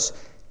tells us,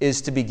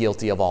 is to be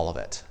guilty of all of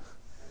it.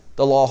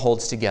 The law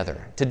holds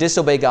together. To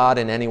disobey God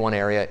in any one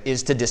area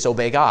is to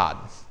disobey God,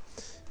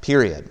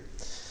 period.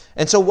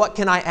 And so what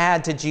can I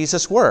add to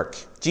Jesus' work?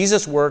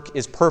 Jesus' work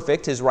is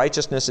perfect. His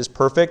righteousness is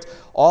perfect.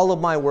 All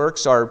of my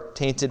works are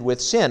tainted with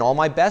sin. All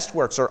my best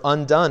works are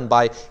undone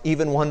by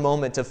even one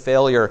moment of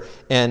failure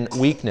and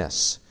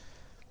weakness.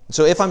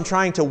 So if I'm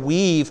trying to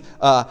weave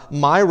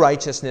my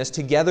righteousness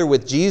together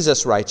with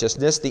Jesus'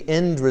 righteousness, the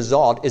end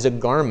result is a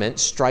garment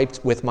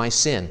striped with my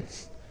sin.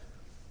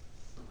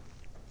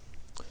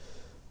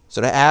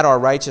 So to add our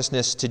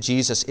righteousness to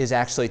Jesus is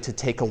actually to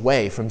take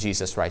away from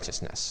Jesus'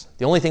 righteousness.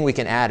 The only thing we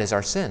can add is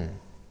our sin.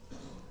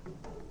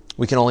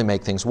 we can only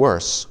make things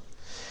worse.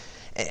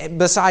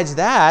 Besides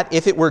that,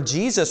 if it were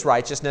Jesus'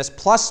 righteousness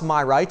plus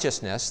my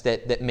righteousness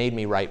that made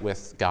me right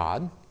with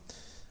God,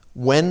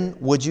 when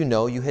would you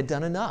know you had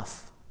done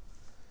enough?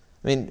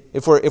 I mean,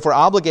 if we're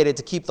obligated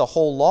to keep the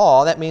whole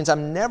law, that means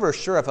I'm never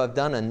sure if I've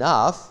done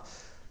enough.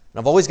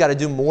 And I've always got to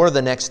do more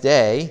the next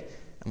day.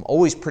 I'm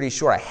always pretty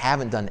sure I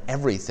haven't done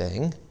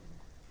everything.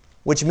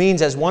 Which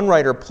means, as one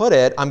writer put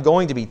it, I'm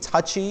going to be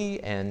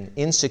touchy and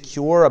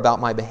insecure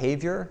about my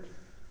behavior.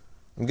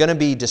 I'm going to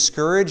be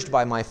discouraged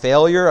by my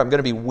failure. I'm going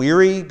to be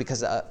weary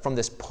because from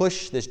this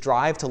push, this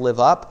drive to live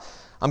up.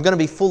 I'm going to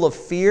be full of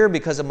fear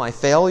because of my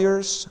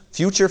failures,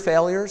 future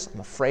failures.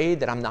 I'm afraid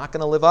that I'm not going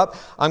to live up.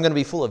 I'm going to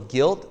be full of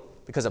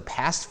guilt because of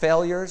past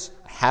failures.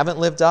 I haven't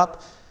lived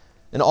up.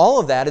 And all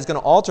of that is going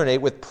to alternate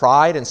with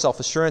pride and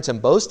self-assurance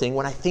and boasting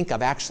when I think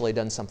I've actually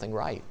done something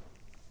right.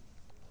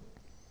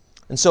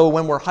 And so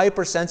when we're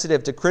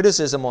hypersensitive to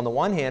criticism on the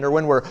one hand, or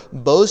when we're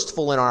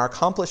boastful in our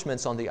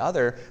accomplishments on the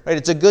other, right,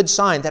 it's a good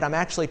sign that I'm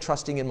actually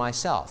trusting in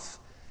myself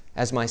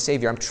as my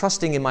Savior. I'm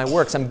trusting in my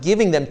works. I'm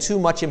giving them too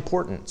much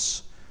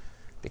importance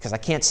because I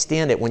can't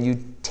stand it when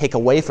you take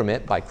away from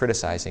it by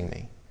criticizing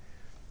me.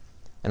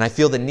 And I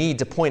feel the need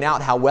to point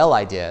out how well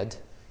I did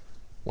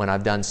when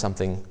I've done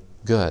something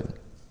good.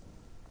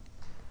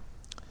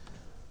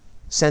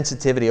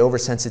 Sensitivity,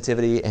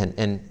 oversensitivity,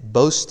 and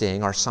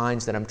boasting are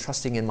signs that I'm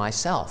trusting in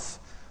myself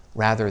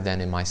rather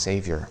than in my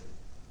Savior.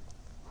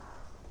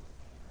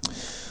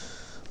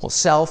 Well,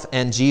 self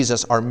and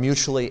Jesus are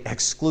mutually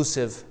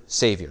exclusive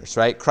Saviors,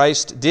 right?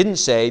 Christ didn't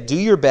say, do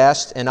your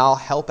best and I'll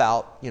help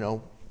out,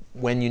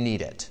 when you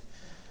need it.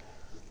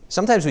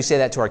 Sometimes we say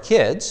that to our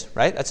kids,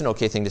 right? That's an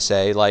okay thing to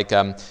say. Like,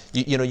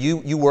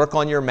 you work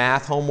on your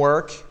math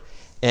homework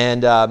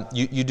and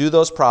you do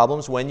those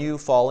problems. When you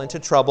fall into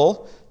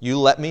trouble, you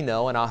let me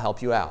know and I'll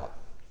help you out.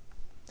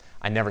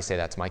 I never say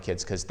that to my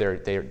kids because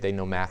they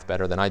know math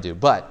better than I do.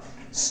 But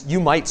you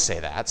might say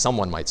that.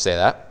 Someone might say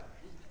that.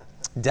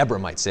 Deborah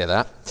might say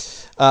that.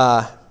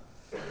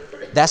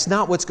 That's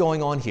not what's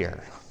going on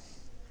here.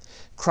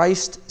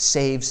 Christ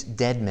saves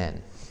dead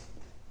men.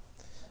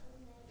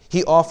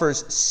 He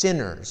offers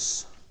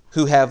sinners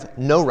who have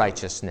no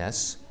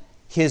righteousness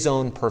His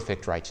own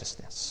perfect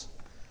righteousness.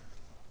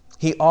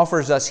 He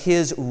offers us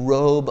His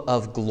robe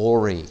of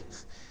glory.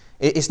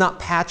 It's not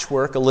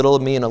patchwork, a little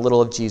of me and a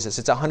little of Jesus.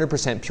 It's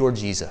 100% pure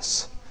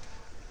Jesus.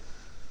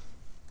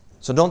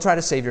 So don't try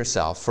to save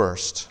yourself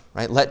first,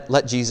 right?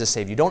 Let Jesus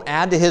save you. Don't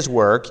add to His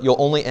work. You'll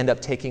only end up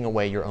taking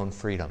away your own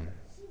freedom.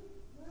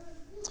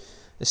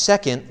 The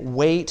second,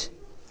 wait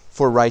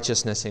for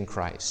righteousness in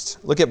Christ.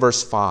 Look at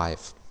verse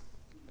 5.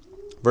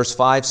 Verse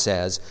 5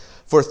 says,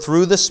 "For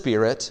through the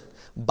Spirit,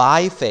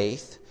 by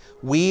faith,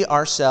 we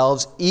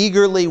ourselves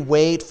eagerly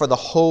wait for the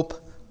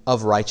hope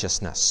of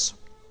righteousness."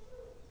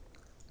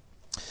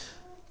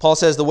 Paul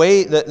says the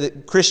way that the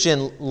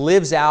Christian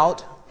lives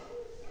out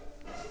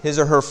his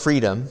or her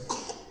freedom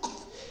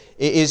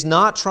is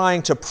not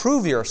trying to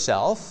prove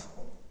yourself,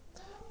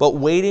 but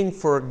waiting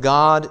for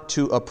God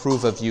to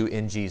approve of you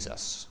in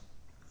Jesus.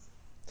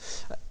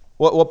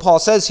 What Paul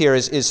says here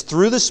is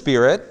through the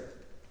Spirit,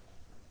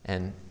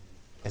 and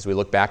as we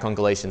look back on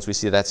Galatians, we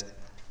see that's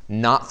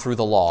not through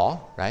the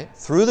law, right?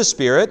 Through the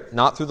Spirit,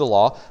 not through the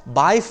law.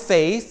 By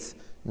faith,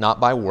 not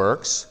by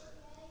works,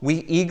 we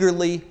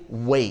eagerly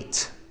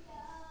wait.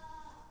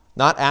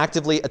 Not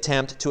actively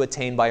attempt to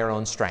attain by our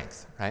own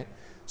strength, right?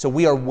 So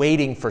we are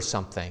waiting for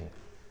something.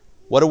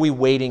 What are we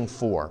waiting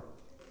for?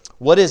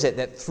 What is it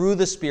that through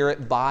the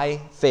Spirit, by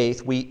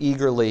faith, we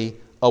eagerly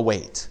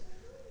await?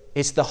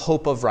 It's the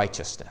hope of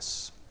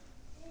righteousness.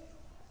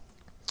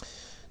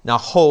 Now,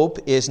 hope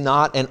is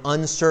not an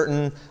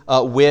uncertain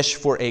wish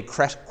for a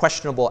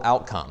questionable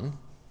outcome.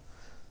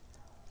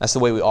 That's the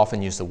way we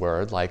often use the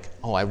word, like,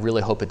 oh, I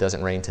really hope it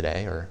doesn't rain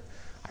today, or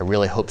I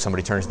really hope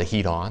somebody turns the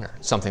heat on, or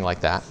something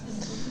like that.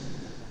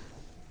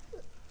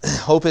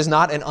 Hope is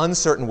not an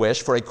uncertain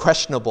wish for a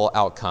questionable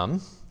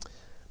outcome,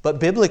 but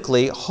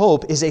biblically,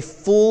 hope is a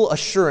full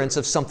assurance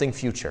of something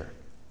future.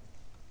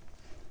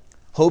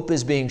 Hope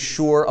is being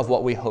sure of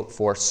what we hope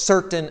for,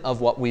 certain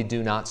of what we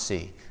do not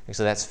see. And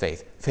so that's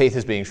faith. Faith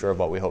is being sure of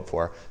what we hope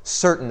for,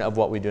 certain of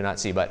what we do not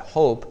see. But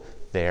hope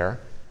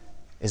there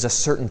is a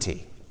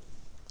certainty.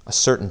 A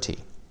certainty.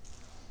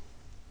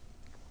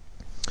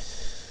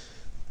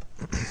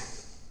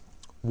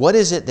 What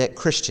is it that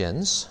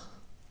Christians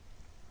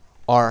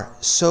are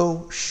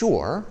so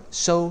sure,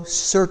 so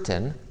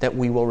certain that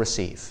we will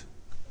receive?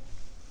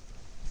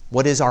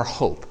 What is our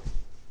hope,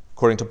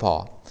 according to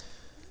Paul?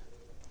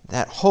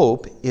 That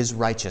hope is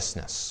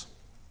righteousness,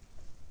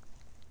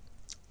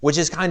 which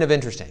is kind of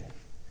interesting.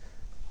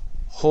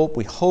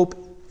 We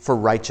hope for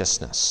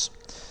righteousness.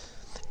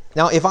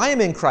 Now, if I am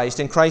in Christ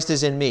and Christ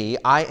is in me,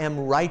 I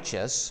am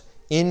righteous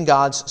in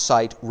God's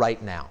sight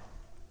right now.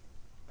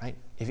 Right?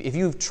 If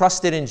you've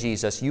trusted in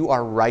Jesus, you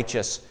are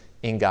righteous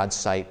in God's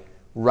sight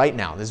right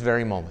now, this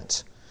very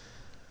moment.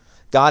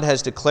 God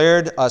has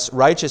declared us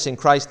righteous in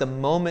Christ the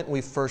moment we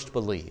first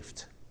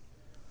believed.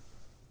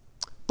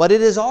 But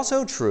it is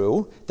also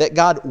true that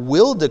God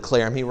will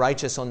declare me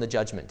righteous on the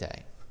judgment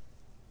day.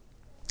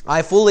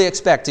 I fully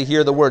expect to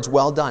hear the words,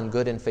 "Well done,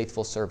 good and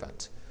faithful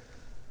servant."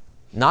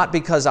 Not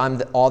because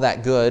I'm all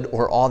that good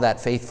or all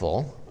that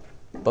faithful,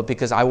 but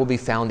because I will be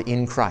found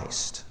in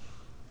Christ.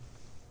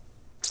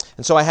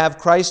 And so I have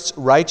Christ's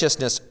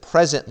righteousness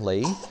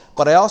presently,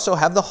 but I also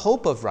have the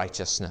hope of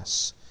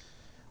righteousness.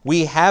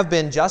 We have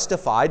been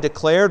justified,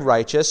 declared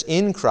righteous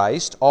in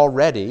Christ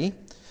already,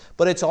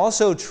 but it's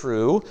also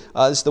true,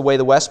 this is the way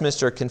the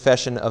Westminster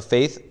Confession of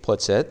Faith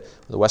puts it,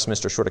 the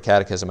Westminster Shorter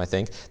Catechism, I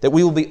think, that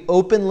we will be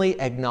openly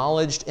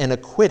acknowledged and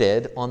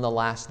acquitted on the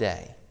last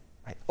day.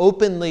 Right?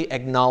 Openly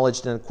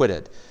acknowledged and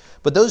acquitted.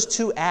 But those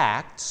two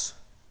acts,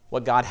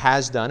 what God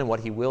has done and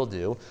what He will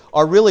do,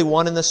 are really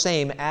one and the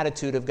same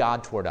attitude of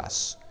God toward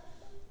us.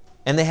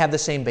 And they have the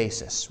same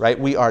basis, right?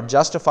 We are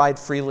justified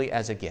freely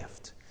as a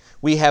gift.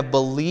 We have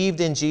believed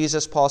in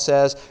Jesus, Paul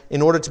says,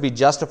 in order to be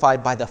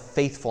justified by the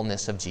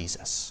faithfulness of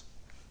Jesus.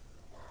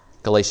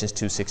 Galatians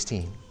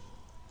 2:16.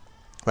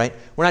 Right?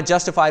 We're not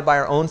justified by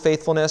our own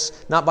faithfulness,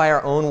 not by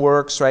our own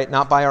works, right?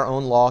 Not by our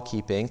own law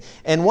keeping.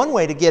 And one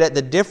way to get at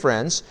the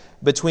difference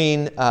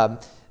between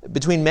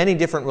many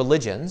different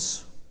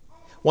religions,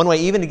 one way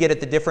even to get at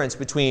the difference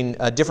between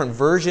different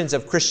versions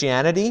of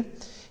Christianity,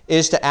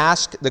 is to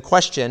ask the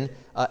question,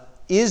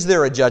 is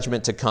there a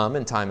judgment to come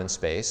in time and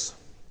space?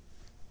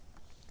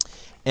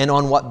 And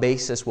on what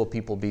basis will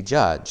people be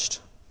judged?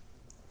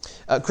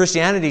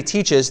 Christianity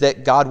teaches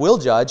that God will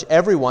judge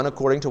everyone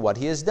according to what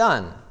he has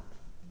done.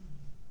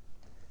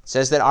 It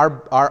says that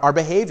our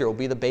behavior will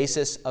be the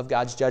basis of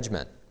God's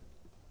judgment.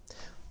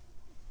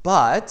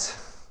 But,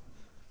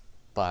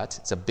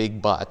 it's a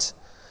big but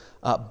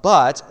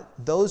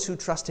those who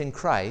trust in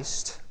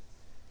Christ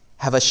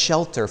have a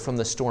shelter from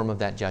the storm of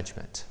that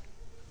judgment.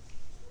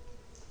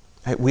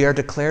 Right? We are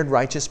declared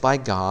righteous by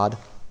God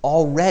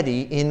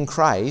already in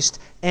Christ,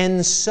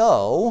 and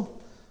so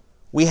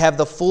we have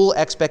the full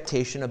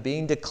expectation of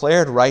being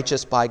declared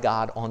righteous by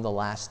God on the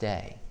last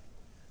day.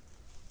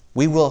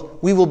 We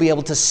will be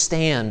able to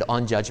stand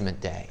on Judgment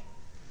Day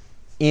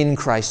in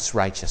Christ's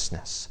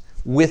righteousness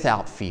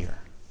without fear.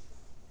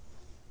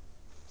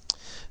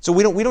 So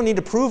we don't need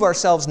to prove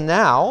ourselves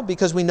now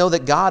because we know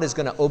that God is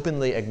going to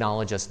openly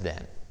acknowledge us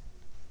then.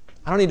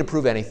 I don't need to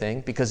prove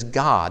anything because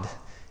God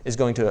is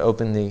going to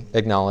openly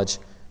acknowledge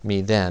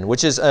me then,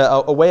 which is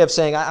a way of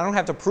saying I don't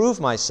have to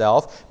prove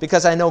myself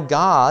because I know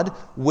God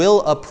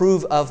will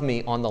approve of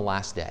me on the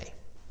last day.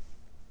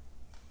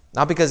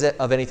 Not because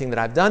of anything that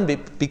I've done,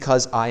 but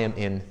because I am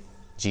in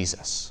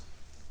Jesus.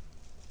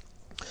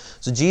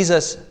 So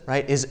Jesus,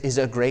 right, is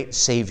a great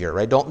Savior,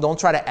 right? Don't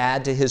try to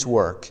add to his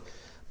work,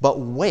 but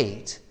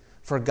wait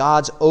for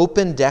God's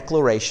open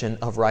declaration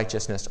of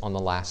righteousness on the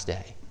last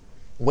day.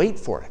 Wait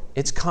for it.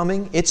 It's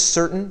coming. It's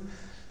certain.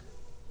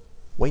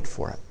 Wait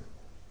for it.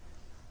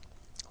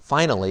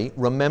 Finally,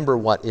 remember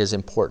what is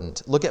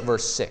important. Look at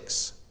verse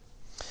 6.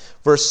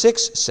 Verse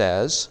 6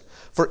 says,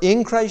 "For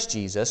in Christ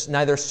Jesus,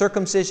 neither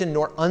circumcision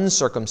nor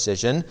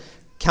uncircumcision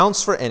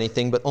counts for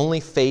anything, but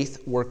only faith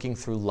working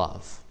through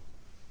love."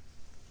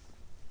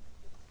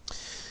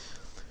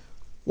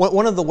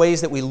 One of the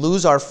ways that we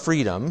lose our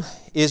freedom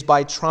is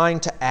by trying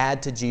to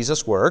add to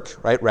Jesus' work,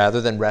 right,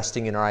 rather than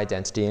resting in our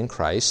identity in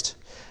Christ.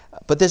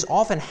 But this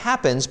often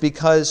happens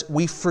because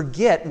we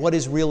forget what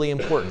is really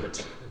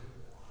important.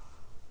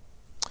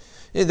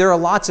 There are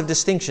lots of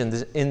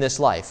distinctions in this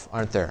life,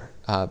 aren't there?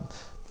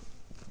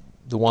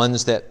 The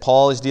ones that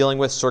Paul is dealing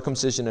with,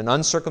 circumcision and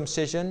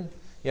uncircumcision.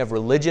 You have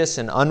religious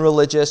and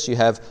unreligious. You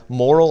have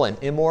moral and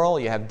immoral.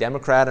 You have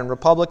Democrat and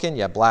Republican.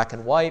 You have black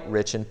and white,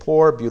 rich and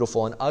poor,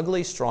 beautiful and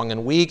ugly, strong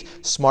and weak,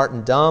 smart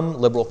and dumb,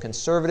 liberal,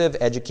 conservative,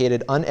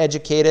 educated,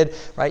 uneducated.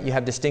 Right? You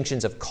have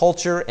distinctions of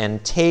culture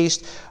and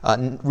taste,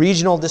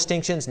 regional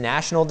distinctions,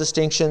 national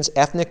distinctions,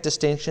 ethnic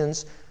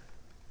distinctions.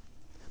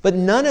 But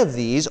none of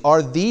these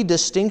are the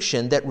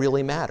distinction that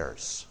really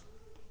matters.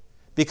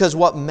 Because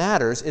what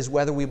matters is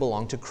whether we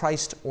belong to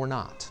Christ or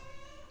not.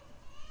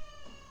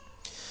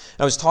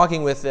 I was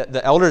talking with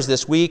the elders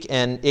this week,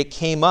 and it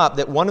came up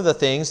that one of the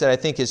things that I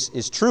think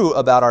is true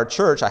about our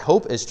church, I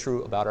hope is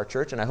true about our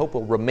church, and I hope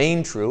will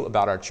remain true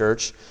about our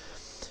church,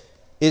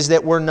 is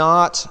that we're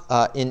not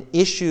an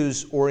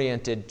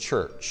issues-oriented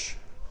church.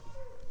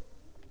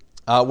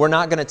 We're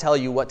not going to tell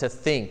you what to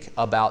think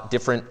about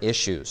different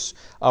issues.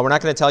 We're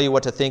not going to tell you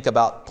what to think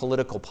about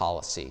political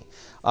policy.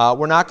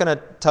 We're not going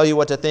to tell you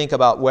what to think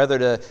about whether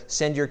to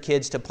send your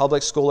kids to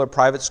public school or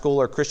private school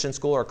or Christian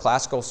school or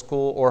classical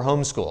school or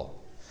homeschool.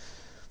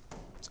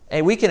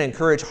 And we can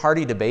encourage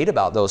hearty debate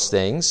about those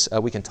things.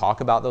 We can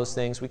talk about those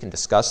things. We can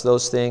discuss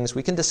those things.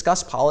 We can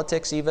discuss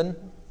politics even.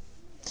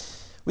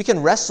 We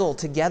can wrestle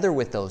together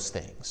with those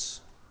things.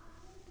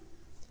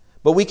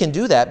 But we can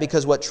do that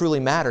because what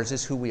truly matters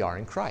is who we are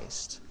in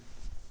Christ,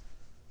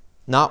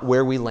 not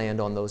where we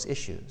land on those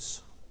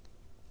issues.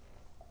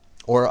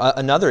 Or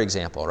another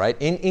example, right?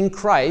 In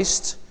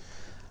Christ,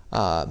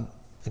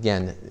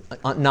 again,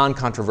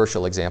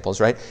 non-controversial examples,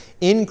 right?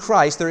 In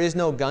Christ, there is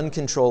no gun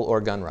control or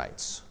gun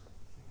rights.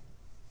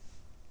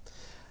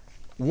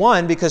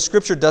 One, because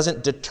Scripture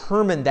doesn't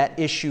determine that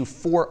issue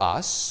for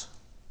us.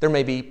 There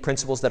may be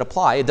principles that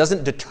apply. It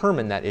doesn't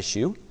determine that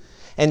issue.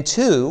 And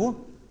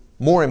two,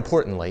 more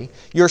importantly,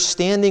 your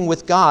standing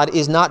with God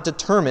is not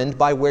determined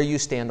by where you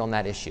stand on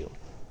that issue.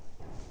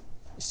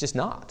 It's just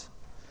not.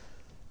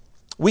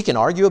 We can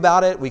argue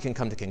about it. We can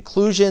come to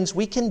conclusions.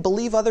 We can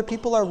believe other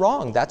people are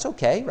wrong. That's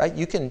okay, right?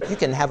 You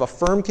can have a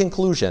firm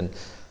conclusion,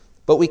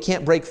 but we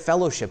can't break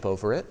fellowship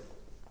over it.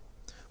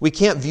 We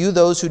can't view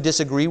those who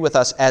disagree with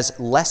us as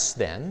less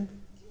than.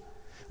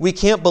 We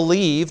can't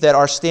believe that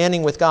our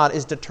standing with God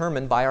is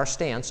determined by our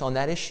stance on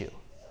that issue.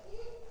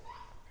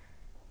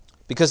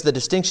 Because the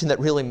distinction that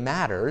really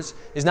matters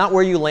is not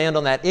where you land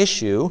on that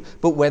issue,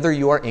 but whether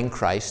you are in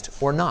Christ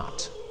or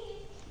not.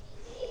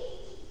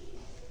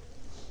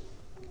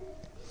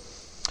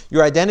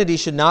 Your identity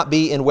should not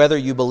be in whether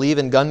you believe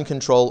in gun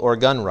control or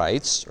gun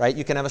rights, right?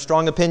 You can have a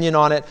strong opinion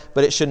on it,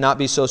 but it should not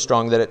be so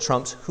strong that it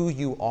trumps who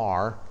you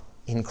are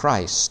in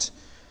Christ.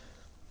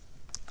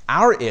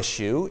 Our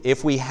issue,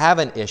 if we have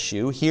an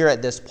issue here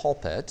at this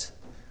pulpit,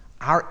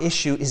 our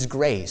issue is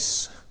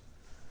grace.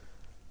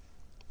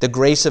 The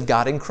grace of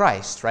God in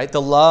Christ, right?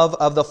 The love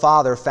of the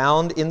Father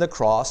found in the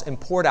cross and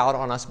poured out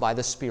on us by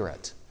the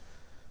Spirit.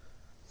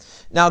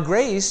 Now,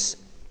 grace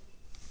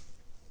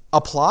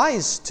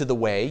applies to the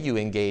way you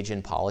engage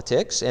in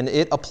politics, and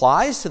it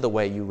applies to the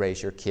way you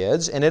raise your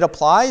kids, and it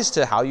applies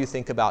to how you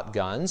think about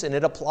guns, and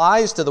it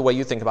applies to the way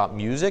you think about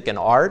music and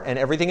art and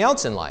everything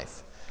else in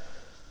life.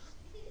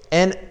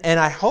 And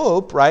I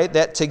hope, right,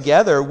 that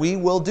together we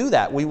will do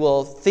that. We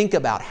will think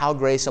about how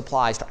grace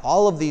applies to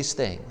all of these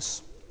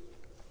things.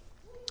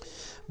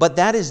 But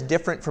that is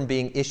different from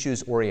being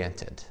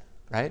issues-oriented,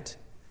 right?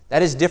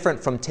 That is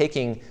different from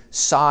taking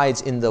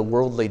sides in the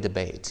worldly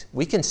debate.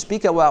 We can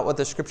speak about what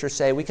the Scriptures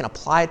say. We can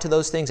apply it to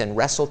those things and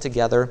wrestle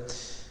together.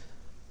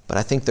 But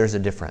I think there's a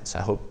difference.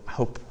 I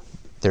hope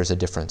there's a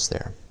difference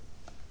there.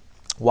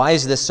 Why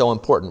is this so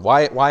important?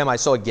 Why am I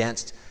so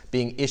against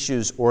being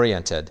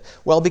issues-oriented?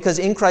 Well, because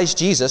in Christ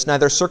Jesus,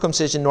 neither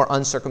circumcision nor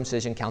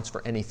uncircumcision counts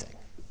for anything.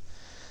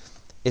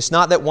 It's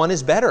not that one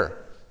is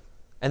better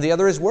and the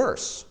other is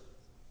worse.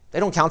 They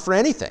don't count for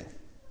anything.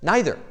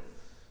 Neither.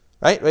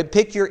 Right?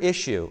 Pick your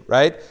issue,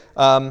 right?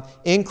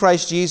 In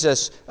Christ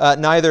Jesus,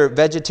 neither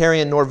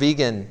vegetarian nor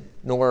vegan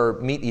nor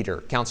meat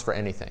eater counts for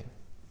anything.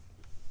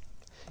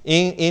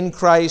 In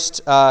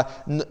Christ,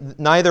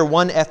 neither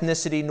one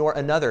ethnicity nor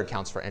another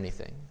counts for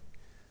anything.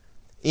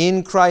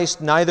 In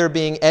Christ, neither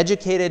being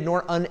educated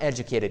nor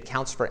uneducated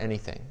counts for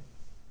anything.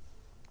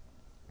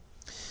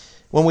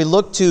 When we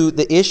look to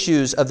the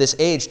issues of this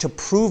age to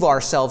prove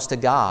ourselves to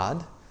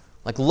God,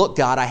 like, look,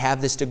 God, I have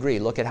this degree.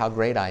 Look at how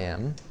great I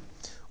am.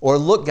 Or,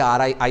 look,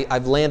 God,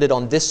 I've landed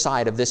on this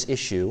side of this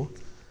issue.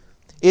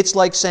 It's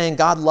like saying,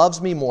 God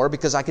loves me more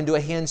because I can do a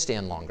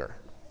handstand longer.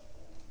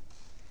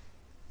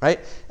 Right?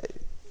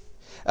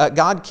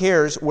 God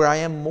cares where I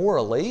am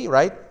morally,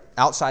 right?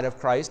 Outside of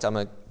Christ, I'm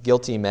a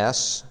guilty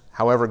mess,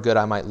 however good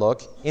I might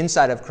look.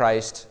 Inside of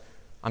Christ,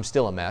 I'm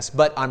still a mess,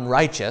 but I'm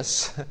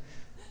righteous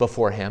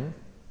before Him.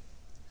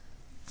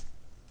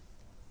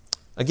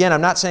 Again,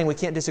 I'm not saying we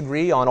can't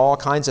disagree on all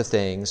kinds of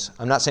things.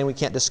 I'm not saying we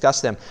can't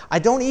discuss them. I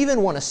don't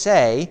even want to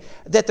say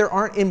that there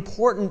aren't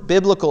important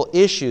biblical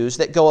issues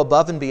that go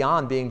above and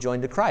beyond being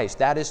joined to Christ.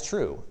 That is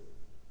true,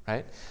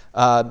 right?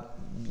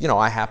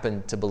 I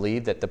happen to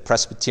believe that the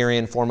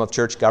Presbyterian form of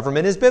church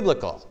government is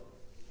biblical,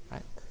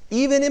 right?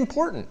 Even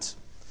important.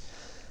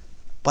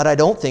 But I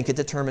don't think it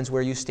determines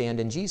where you stand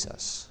in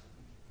Jesus.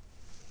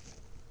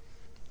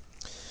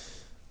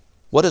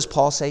 What does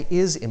Paul say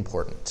is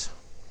important?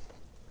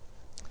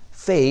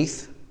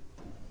 Faith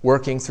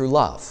working through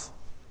love.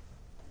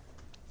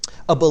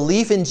 A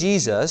belief in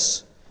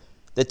Jesus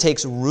that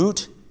takes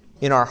root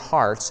in our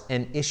hearts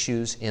and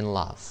issues in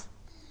love.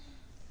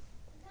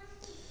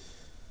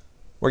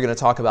 We're going to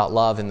talk about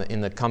love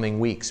in the coming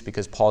weeks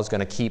because Paul's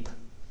going to keep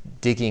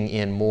digging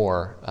in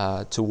more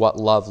to what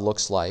love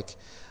looks like.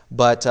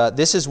 But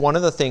this is one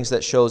of the things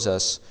that shows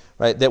us,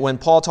 right, that when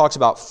Paul talks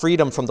about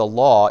freedom from the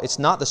law, it's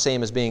not the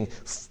same as being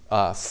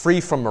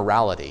free from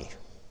morality.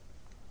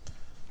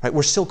 Right?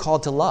 We're still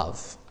called to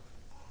love.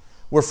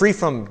 We're free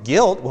from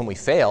guilt when we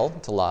fail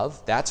to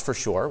love, that's for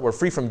sure. We're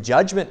free from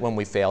judgment when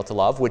we fail to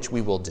love, which we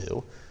will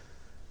do.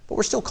 But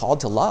we're still called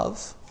to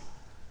love.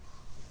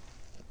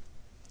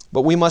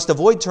 But we must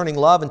avoid turning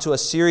love into a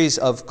series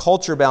of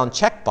culture-bound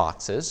check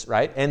boxes,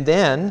 right? And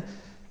then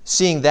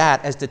seeing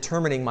that as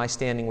determining my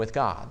standing with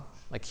God.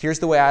 Like, here's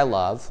the way I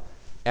love,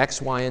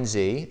 X, Y, and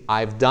Z.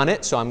 I've done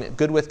it, so I'm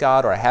good with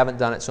God, or I haven't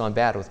done it, so I'm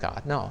bad with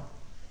God. No.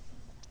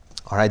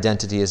 Our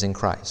identity is in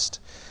Christ.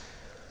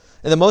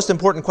 And the most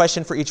important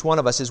question for each one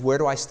of us is, where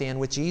do I stand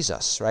with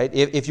Jesus, right?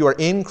 If you are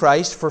in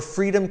Christ, for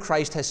freedom,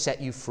 Christ has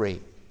set you free.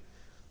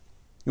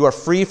 You are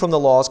free from the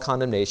law's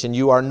condemnation.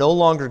 You are no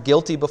longer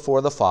guilty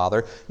before the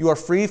Father. You are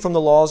free from the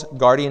law's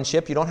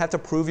guardianship. You don't have to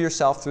prove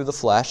yourself through the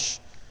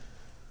flesh.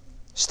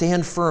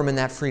 Stand firm in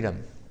that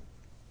freedom.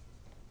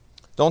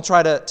 Don't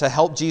try to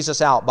help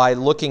Jesus out by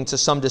looking to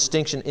some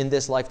distinction in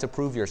this life to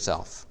prove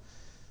yourself.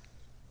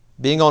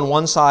 Being on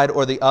one side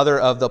or the other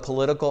of the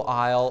political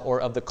aisle or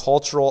of the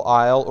cultural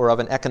aisle or of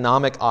an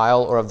economic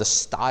aisle or of the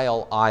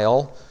style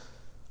aisle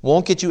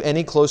won't get you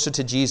any closer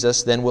to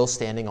Jesus than will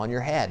standing on your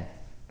head.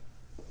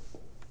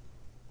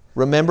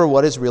 Remember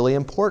what is really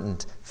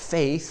important.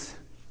 Faith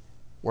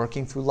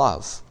working through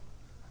love.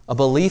 A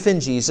belief in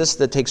Jesus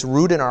that takes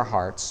root in our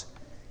hearts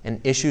and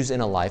issues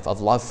in a life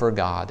of love for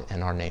God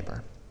and our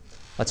neighbor.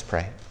 Let's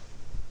pray.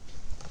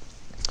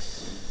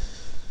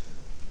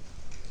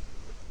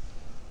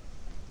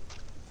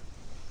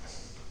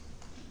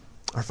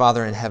 Our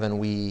Father in heaven,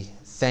 we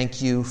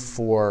thank you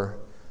for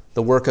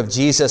the work of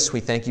Jesus. We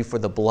thank you for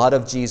the blood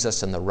of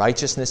Jesus and the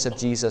righteousness of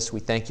Jesus. We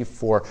thank you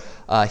for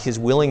his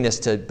willingness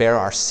to bear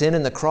our sin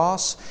in the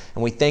cross.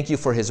 And we thank you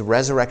for his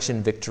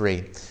resurrection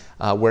victory,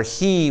 where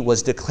he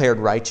was declared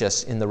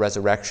righteous in the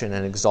resurrection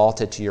and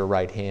exalted to your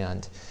right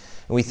hand.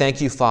 And we thank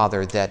you,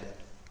 Father,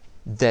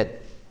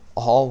 that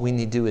all we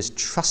need to do is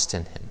trust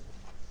in him.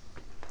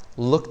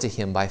 Look to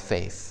him by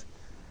faith.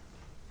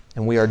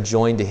 And we are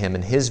joined to him,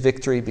 and his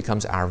victory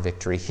becomes our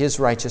victory. His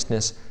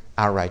righteousness,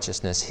 our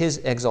righteousness. His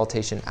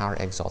exaltation, our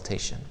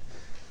exaltation.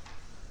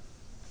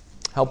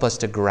 Help us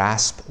to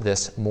grasp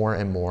this more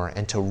and more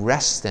and to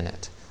rest in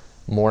it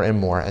more and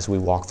more as we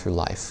walk through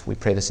life. We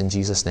pray this in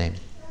Jesus' name.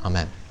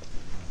 Amen.